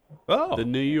 Oh, the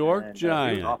New York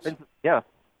Giants. Yeah,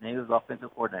 and he was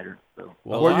offensive coordinator. So.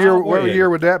 Well, what year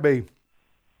would that be?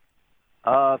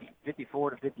 54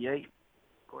 to 58,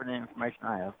 according to the information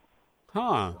I have.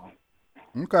 Huh.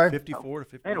 Okay. 54 to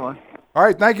 58. Anyway. All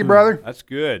right, thank you, brother. That's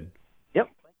good. Yep.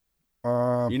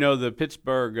 The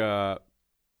Pittsburgh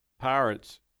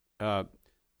Pirates,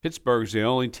 Pittsburgh's the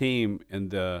only team in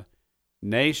the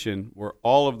nation where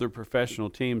all of their professional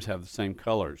teams have the same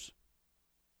colors.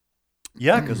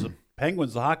 Yeah, because the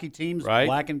Penguins, the hockey teams, right?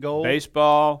 Black and gold.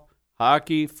 Baseball,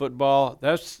 hockey, football.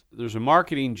 There's a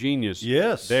marketing genius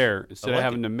there. Instead of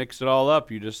having to mix it all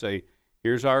up, you just say,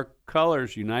 here's our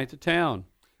colors, unite the town.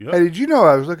 Yep. Hey, did you know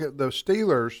I was looking at the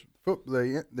Steelers?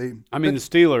 The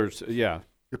Steelers, yeah.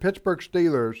 The Pittsburgh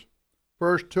Steelers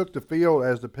first took the field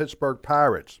as the Pittsburgh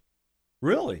Pirates.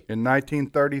 Really? In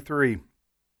 1933.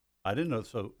 I didn't know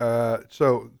so.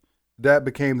 So that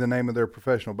became the name of their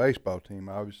professional baseball team,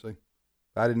 obviously.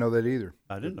 I didn't know that either.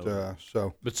 I didn't know that.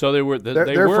 But so they were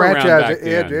their were franchise, around back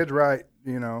then. Ed's right,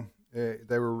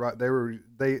 they were right.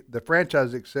 The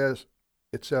franchise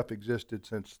itself existed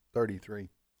since 33.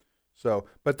 So,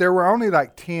 but there were only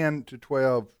like 10 to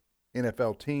 12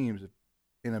 NFL teams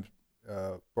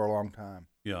for a long time.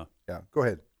 Yeah. Yeah. Go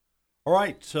ahead. All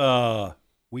right.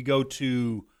 We go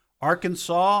to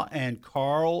Arkansas, and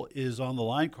Carl is on the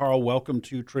line. Carl, welcome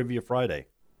to Trivia Friday.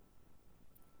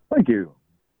 Thank you.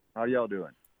 How y'all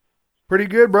doing? Pretty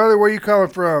good, brother. Where you calling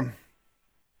from,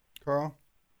 Carl?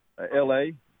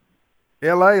 L.A.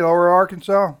 L.A., Lower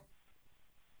Arkansas?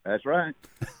 That's right.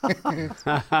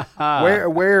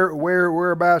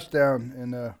 Whereabouts down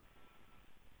in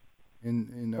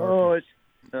it's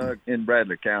in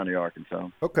Bradley County, Arkansas.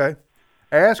 Okay.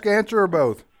 Ask, answer, or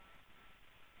both?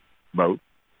 Both.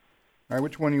 All right,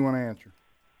 which one do you want to answer?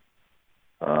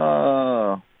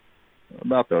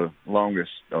 About the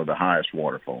longest or the highest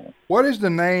waterfall. What is the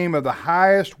name of the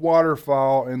highest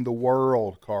waterfall in the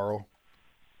world, Carl?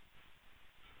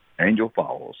 Angel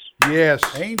Falls. Yes.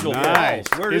 Angel Nice.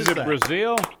 Falls. Where is it that?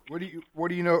 Brazil? What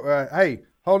do you know? Hey,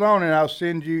 hold on, and I'll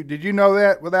send you. Did you know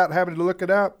that without having to look it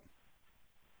up?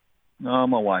 No,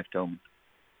 my wife told me.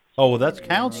 Oh, well, that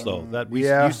counts though. That we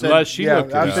Yeah. you said, Unless she looked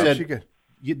it I up. said she could.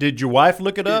 Did your wife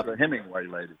look it She's up? a Hemingway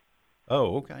lady.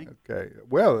 Oh, okay. Okay.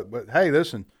 Well, but hey,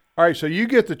 listen. All right, so you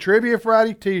get the Trivia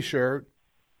Friday T-shirt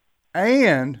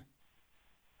and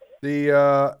the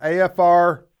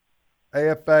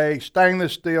AFA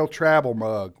stainless steel travel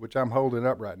mug, which I'm holding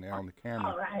up right now on the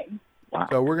camera. All right. Wow.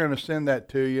 So we're going to send that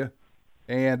to you.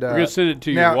 And We're going to send it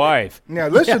to now- your wife. Now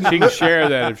listen. She can share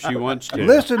that if she wants to.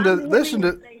 Listen to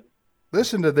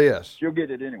this. She'll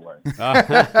get it anyway.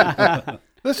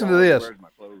 Listen to this. Where's my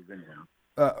clothes anyhow?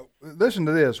 Listen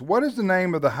to this. What is the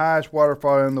name of the highest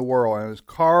waterfall in the world? And it's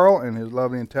Carl and his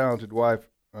lovely and talented wife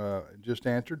just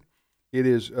answered. It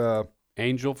is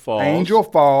Angel Falls. Angel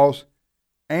Falls.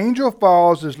 Angel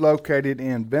Falls is located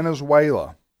in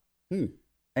Venezuela.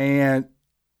 And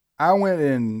I went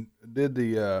and did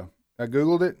I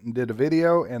Googled it and did a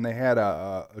video, and they had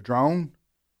a drone.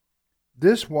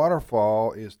 This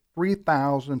waterfall is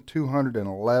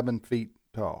 3,211 feet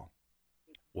tall.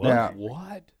 What? Now,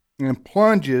 What? and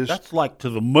plunges. That's like to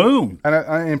the moon.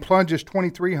 And plunges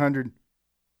 2,300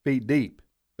 feet deep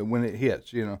when it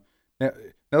hits. You know.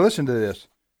 Now listen to this.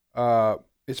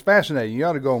 It's fascinating. You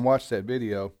ought to go and watch that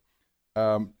video.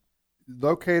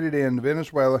 Located in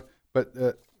Venezuela, but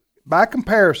by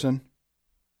comparison,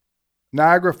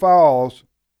 Niagara Falls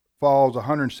falls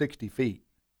 160 feet.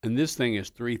 And this thing is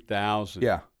 3,000.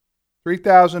 Yeah,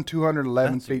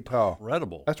 3,211 feet tall.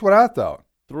 Incredible. That's what I thought.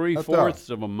 3/4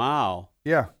 of a mile.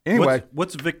 Yeah. Anyway,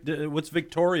 what's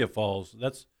Victoria Falls?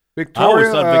 That's Victoria. I always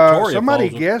thought Victoria somebody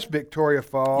Falls. guessed Victoria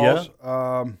Falls. Yeah.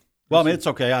 Well, I mean, it's it's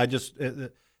okay. I just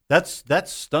that's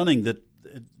stunning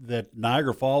that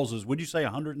Niagara Falls is. Would you say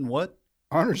 100 and what?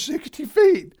 160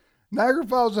 feet. Niagara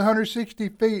Falls is 160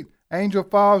 feet. Angel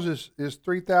Falls is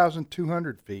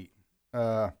 3,200 feet.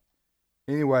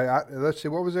 Anyway, let's see.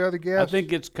 What was the other guess? I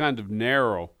think it's kind of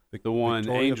narrow. The one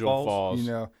Victoria Angel Falls.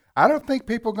 You know, I don't think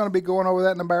people are going to be going over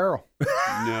that in a barrel.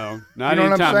 No, not You know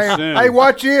what I'm anytime saying? soon. Hey,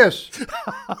 watch this.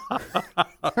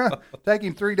 Take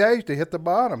him 3 days to hit the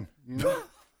bottom. You know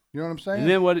what I'm saying? And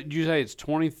then what did you say? It's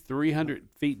 2,300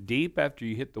 feet deep after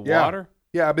you hit the Yeah. water?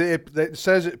 Yeah, but it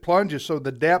says it plunges, so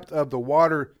the depth of the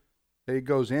water that it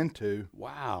goes into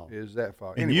Wow. is that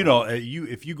far. And Anyway. you know,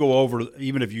 if you go over,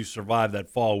 even if you survive that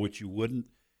fall, which you wouldn't,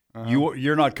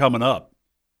 you're not coming up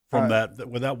from that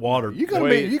with that water. You're gonna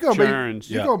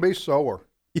be sore.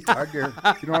 I guarantee.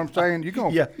 You know what I'm saying? You're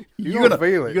gonna you're gonna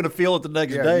feel it. You're gonna feel it the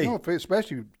next Yeah, day. you're gonna feel,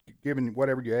 especially given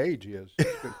whatever your age is.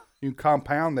 You can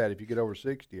compound that if you get over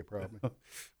 60, probably.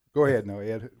 Go ahead, no,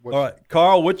 Ed. All right,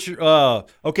 Carl. What's your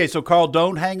okay? So, Carl,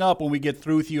 don't hang up when we get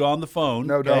through with you on the phone.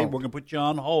 No, okay? don't. We're gonna put you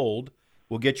on hold.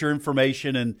 We'll get your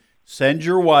information and send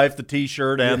your wife the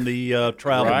T-shirt and the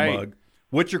travel Right. mug.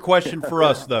 What's your question for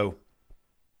us, though?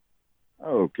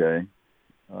 Okay.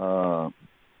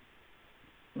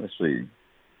 Let's see.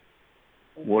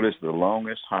 What is the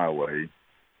longest highway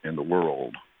in the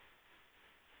world?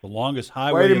 The longest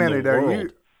highway Wait a in minute. the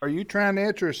world. Are you trying to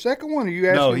answer a second one? Or are you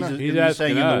asking? No, He's he's asking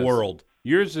saying in us. the world.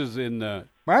 Yours is in the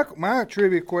My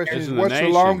trivia question It's is: in the what's the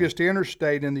nation. longest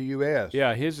interstate in the U.S.?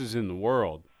 yeah. His is in the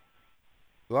world.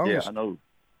 Longest. Yeah,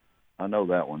 I know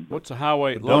that one. What's the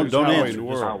highway? Don't longest highway answer in the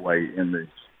this world? Highway in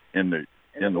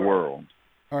the world.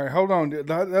 All right, hold on.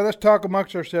 Let's talk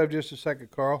amongst ourselves just a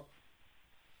second, Carl.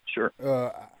 Sure.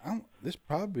 This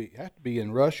probably has to be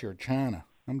in Russia or China.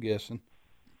 I'm guessing.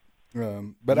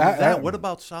 But What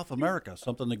about South America?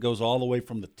 Something that goes all the way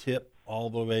from the tip, all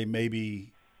the way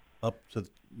maybe up to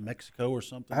Mexico or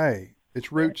something. Hey,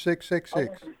 it's Route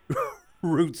 666.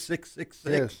 Route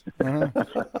 666.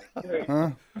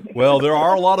 Yes. Well, there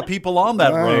are a lot of people on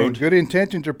that road. Good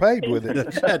intentions are paved with it.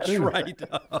 That's right.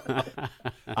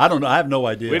 I don't know. I have no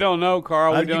idea. We don't know,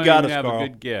 Carl. We You don't got even us, have Carl. a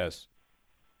good guess.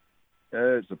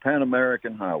 It's the Pan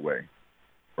American Highway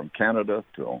from Canada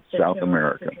to South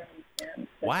America.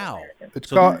 Wow. It's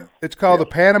called the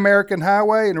Pan American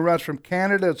Highway, and it runs from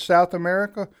Canada to South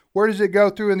America. Where does it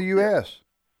go through in the U.S.?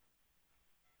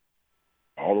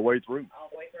 All the way through.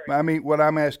 I mean, what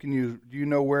I'm asking you, do you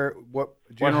know what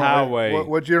general highway?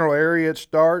 What general area it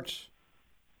starts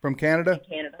from Canada?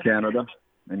 Canada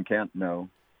and no.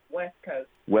 West Coast.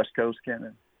 West Coast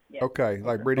Canada. Okay,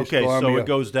 like British Okay, Columbia. so it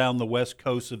goes down the west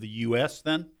coast of the U.S.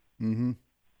 then? Mm-hmm.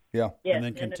 Yeah. Yes, and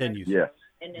then continues. Yes.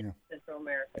 And in Central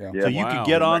America. Yeah. So you could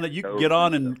get on it. You could get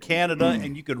on in Canada,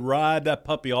 and you could ride that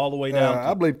puppy all the way down.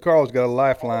 I believe Carl's got a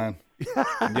lifeline.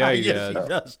 Yeah, he Yes, does. he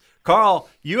does. Carl,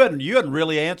 you hadn't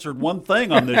really answered one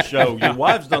thing on this show. Your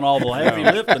wife's done all the heavy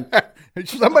lifting.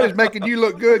 Somebody's making you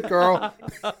look good, Carl.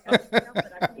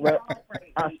 Well,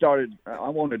 I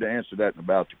wanted to answer that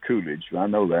about the Coolidge. I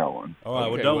know that one. All right,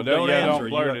 Okay, well, don't answer.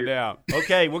 blurt it out.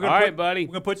 Okay, we're gonna All put, right, buddy.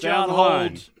 We're gonna put you Sound on the hold.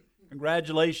 line.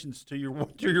 Congratulations to your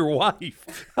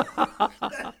wife.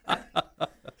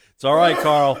 It's all right,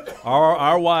 Carl.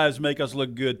 Our wives make us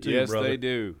look good too, Yes, brother. they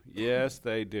do. Yes,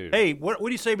 they do. Hey, what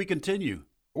do you say we continue?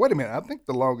 Wait a minute. I think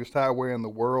the longest highway in the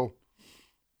world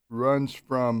runs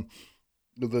from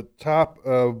the top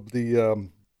of the.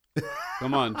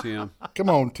 Come on, Tim. Come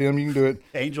on, Tim. You can do it.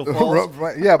 Angel Falls?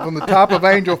 Yeah, from the top of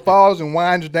Angel Falls and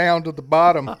winds down to the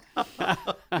bottom.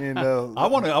 And I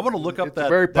want to look up it's that a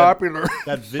very popular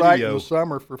that site in video. the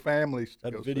summer for families. to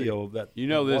That go video of that. You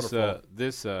know this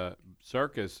waterfall.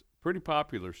 circus, pretty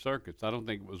popular circus. I don't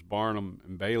think it was Barnum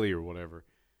and Bailey or whatever,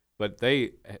 but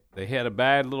they had a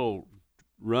bad little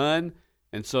run,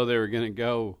 and so they were going to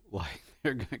go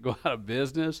they're going to go out of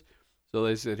business. So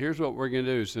they said, "Here's what we're going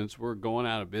to do. Since we're going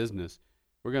out of business,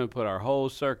 we're going to put our whole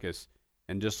circus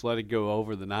and just let it go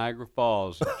over the Niagara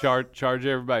Falls. charge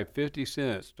everybody 50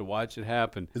 cents to watch it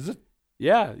happen." Is it?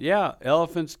 Yeah.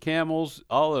 Elephants, camels,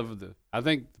 all of the. I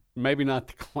think maybe not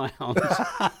the clowns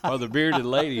or the bearded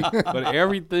lady, but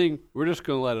everything. We're just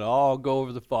going to let it all go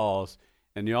over the falls,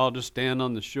 and you all just stand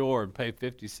on the shore and pay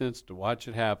 50 cents to watch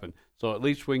it happen. So at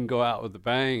least we can go out with a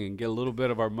bang and get a little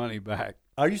bit of our money back.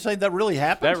 Are you saying that really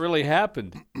happened? That really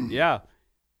happened. Yeah.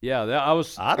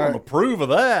 I don't approve of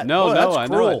that. No, Boy, no, that's I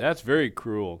know cruel. it. That's very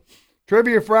cruel.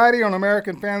 Trivia Friday on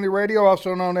American Family Radio,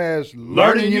 also known as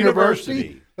Learning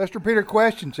University. Let's repeat our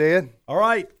questions, Ed. All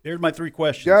right, here's my 3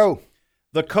 questions. Go.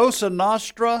 The Cosa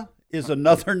Nostra is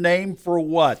another name for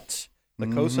what? The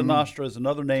Cosa Nostra is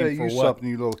another name Tell for you what? something,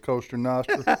 you little Coaster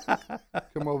Nostra.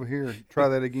 Come over here and try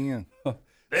that again.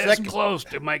 This close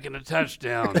to making a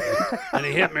touchdown, and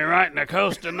he hit me right in the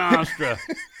Costa Nostra.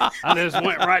 I just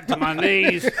went right to my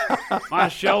knees. My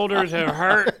shoulders have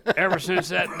hurt ever since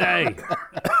that day.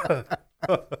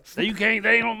 So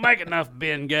they don't make enough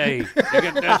Ben Gay. You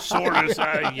get that soreness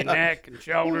out of your neck and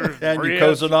shoulders And your ribs.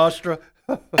 Cosa Nostra.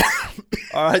 All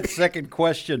right, second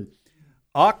question.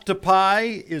 Octopi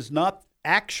is not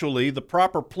actually the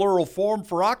proper plural form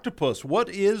for octopus. What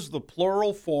is the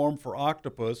plural form for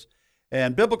octopus?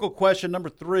 And biblical question number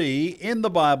 3. In the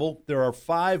Bible, there are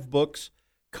 5 books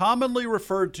commonly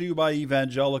referred to by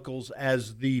evangelicals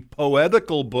as the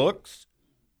poetical books.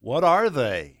 What are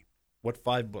they? What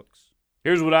 5 books?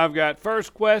 Here's what I've got.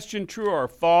 First question, true or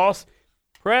false?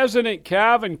 President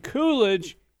Calvin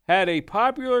Coolidge had a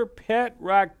popular pet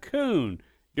raccoon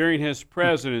during his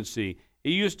presidency.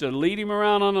 He used to lead him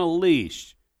around on a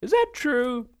leash. Is that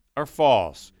true or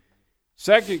false?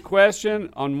 Second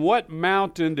question, on what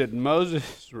mountain did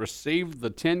Moses receive the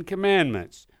 10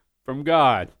 Commandments from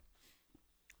God?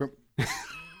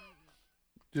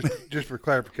 Just for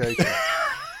clarification.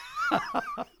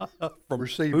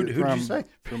 Received who'd it you from, say?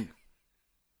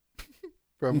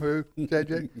 From who,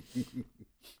 JJ?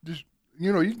 Just,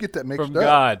 you can get that mixed From up.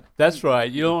 God. That's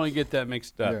right. You don't want to get that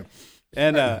mixed up. Yeah.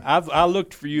 And I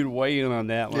looked for you to weigh in on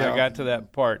that when I got to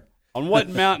that part. On what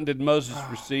mountain did Moses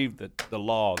receive the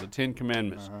law, the 10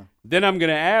 Commandments? Then I'm going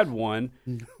to add one.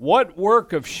 What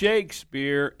work of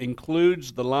Shakespeare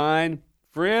includes the line,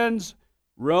 "Friends,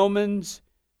 Romans,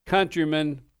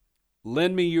 countrymen,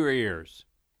 lend me your ears"?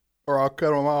 Or I'll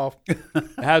cut them off. It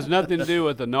has nothing to do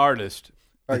with an artist.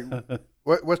 All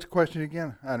right, what's the question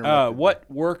again? I interrupted. What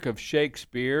work of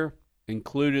Shakespeare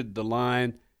included the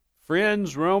line,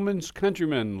 "Friends, Romans,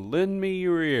 countrymen, lend me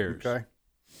your ears"? Okay.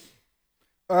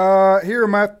 Here are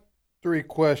my 3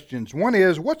 questions. One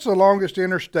is, what's the longest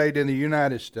interstate in the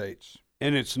United States?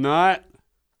 And it's not?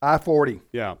 I-40.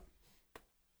 Yeah.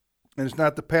 And it's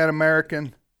not the Pan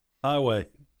American Highway.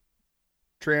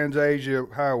 Trans-Asia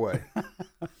Highway.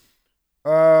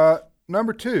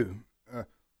 Number 2,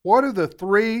 what are the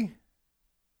 3...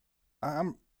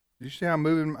 you see how I'm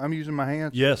moving? I'm using my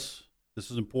hands? Yes, this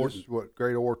is important. This is what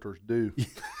great orators do.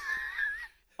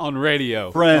 On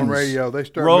radio. Friends. On radio. They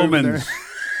start Romans. moving their...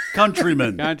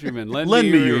 Countrymen,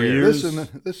 lend me your ears.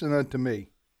 Listen unto me.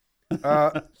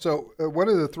 So, what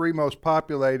are the 3 most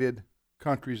populated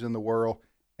countries in the world,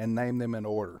 and name them in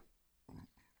order?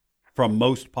 From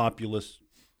most populous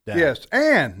down. Yes,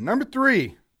 and number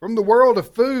 3, from the world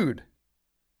of food.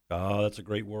 Oh, that's a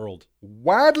great world.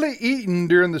 Widely eaten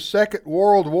during the Second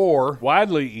World War.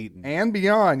 Widely eaten. And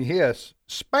beyond, yes.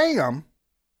 Spam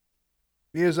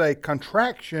is a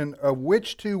contraction of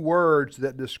which two words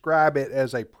that describe it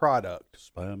as a product?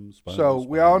 Spam. So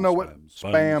we all know what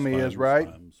spam is, right?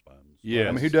 Yes.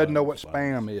 I mean, who doesn't know what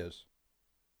spam is?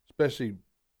 Especially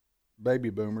baby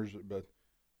boomers. But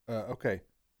okay,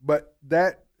 but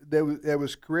that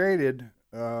was created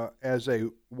as a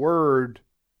word,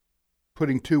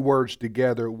 putting two words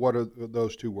together. What are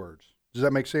those two words? Does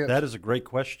that make sense? That is a great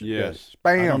question. Yes.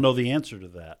 Spam. I don't know the answer to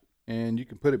that. And you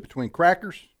can put it between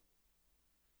crackers.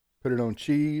 Put it on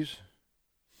cheese.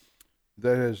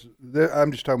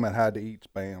 I'm just talking about how to eat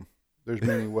spam. There's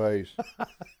many ways.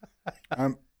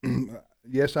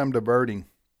 Yes, I'm diverting.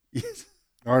 Yes.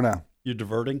 Aren't I? You're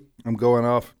diverting? I'm going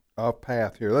off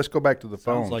path here. Let's go back to the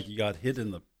phone. Sounds like you got hit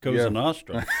in the Cosa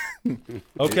Nostra.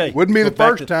 Okay. Wouldn't be the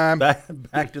first time.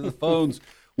 Back to the phones.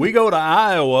 We go to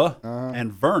Iowa,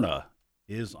 and Verna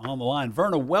is on the line.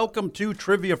 Verna, welcome to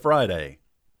Trivia Friday.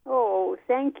 Oh,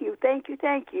 thank you.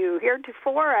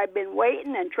 Heretofore, I've been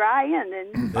waiting and trying,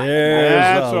 and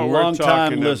there's a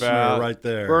long-time listener about. Right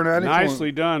there. Verna,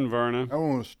 Nicely done, Verna. I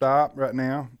want to stop right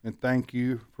now and thank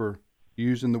you for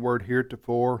using the word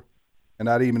heretofore, and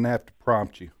I'd even have to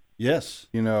prompt you. Yes.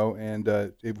 You know, and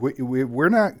if we're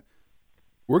not,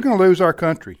 we're going to lose our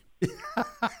country,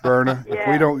 Verna.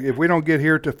 Yeah. If we don't get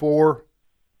heretofore.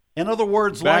 In other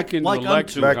words, back in the unto.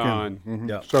 lexicon.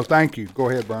 Yeah. So thank you. Go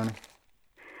ahead, Verna.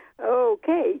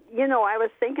 Okay. I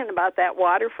was thinking about that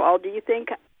waterfall. Do you think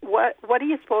what do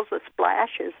you suppose the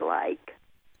splash is like?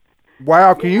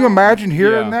 Wow, can you imagine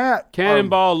hearing that?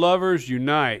 Cannonball lovers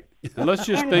unite. And let's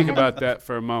just think about that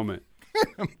for a moment.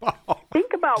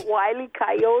 Think about Wile E.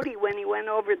 Coyote when he went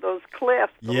over those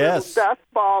cliffs. The Yes. little dust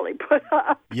ball he put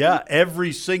up. Yeah,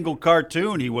 every single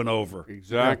cartoon he went over.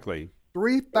 Exactly.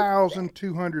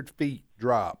 3,200 feet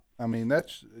drop. I mean,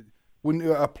 that's when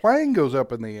a plane goes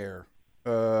up in the air.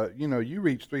 You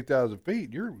reach 3,000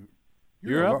 feet.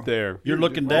 You're up there. You're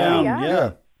looking down. yeah.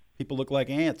 Yeah. People look like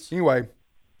ants. Anyway,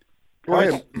 go All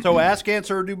ahead. right, so ask,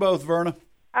 answer, or do both, Verna.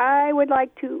 I would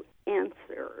like to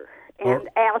answer and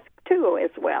ask too as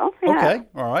well. Yeah. Okay.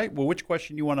 All right. Well, which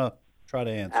question you want to try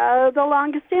to answer? The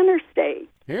longest interstate.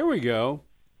 Here we go.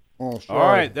 Oh, sorry. All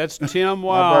right, that's Tim My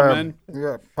Wildman. bad. We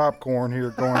got popcorn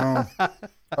here going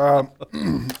on.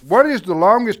 What is the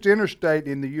longest interstate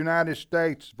in the United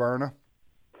States, Verna?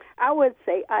 I would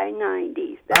say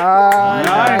I-90.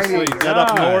 Nicely Is that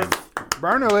up done. north?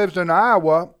 Verna lives in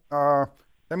Iowa.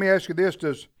 Let me ask you this: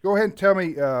 go ahead and tell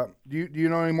me? Do you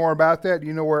know any more about that? Do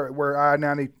you know where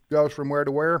I-90 goes from where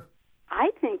to where?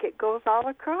 I think it goes all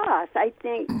across. I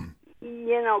think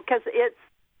because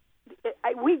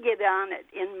we get on it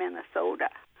in Minnesota.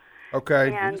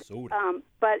 Okay. And,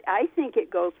 but I think it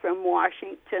goes from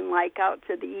Washington, like out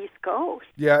to the East Coast.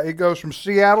 Yeah, it goes from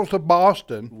Seattle to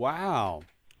Boston. Wow.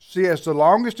 See, it's the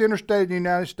longest interstate in the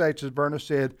United States, as Verna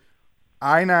said.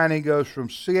 I-90 goes from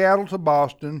Seattle to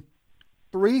Boston,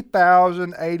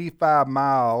 3,085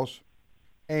 miles.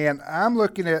 And I'm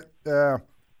looking at,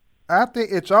 I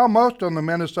think it's almost on the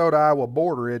Minnesota-Iowa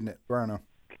border, isn't it, Verna?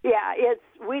 Yeah,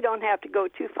 we don't have to go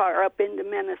too far up into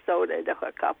Minnesota to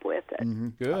hook up with it. Mm-hmm.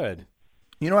 Good.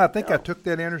 I think I took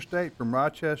that interstate from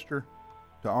Rochester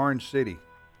to Orange City.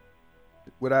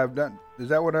 Would I have done? Is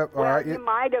that what I? Well, you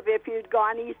might have if you'd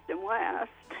gone east and west.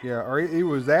 Yeah, or it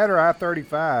was that or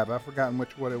I-35. I've forgotten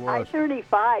what it was.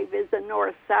 I-35 is a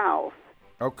north-south.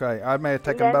 Okay, I may have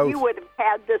taken then both. You would have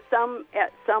had to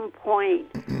at some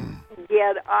point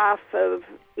get off of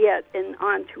it and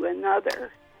onto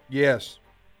another. Yes,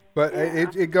 but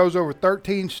it goes over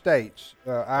 13 states.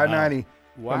 I-90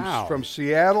 Wow. from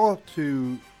Seattle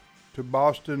to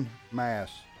Boston,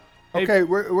 Mass. Hey, Okay,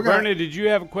 we're going. Verna, did you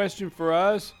have a question for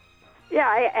us? Yeah,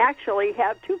 I actually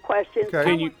have two questions.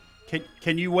 Okay.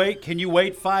 Can you wait? Can you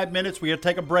wait 5 minutes? We got to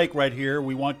take a break right here.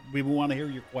 We want to hear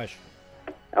your question.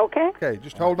 Okay. Okay,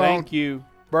 just hold on. Thank you.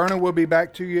 Verna will be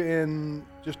back to you in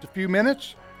just a few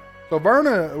minutes. So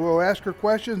Verna will ask her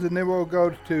questions, and then we'll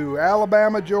go to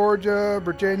Alabama, Georgia,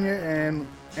 Virginia, and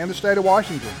the state of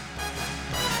Washington.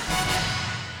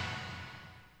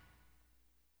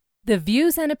 The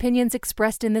views and opinions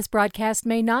expressed in this broadcast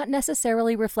may not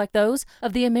necessarily reflect those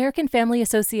of the American Family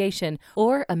Association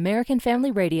or American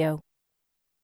Family Radio.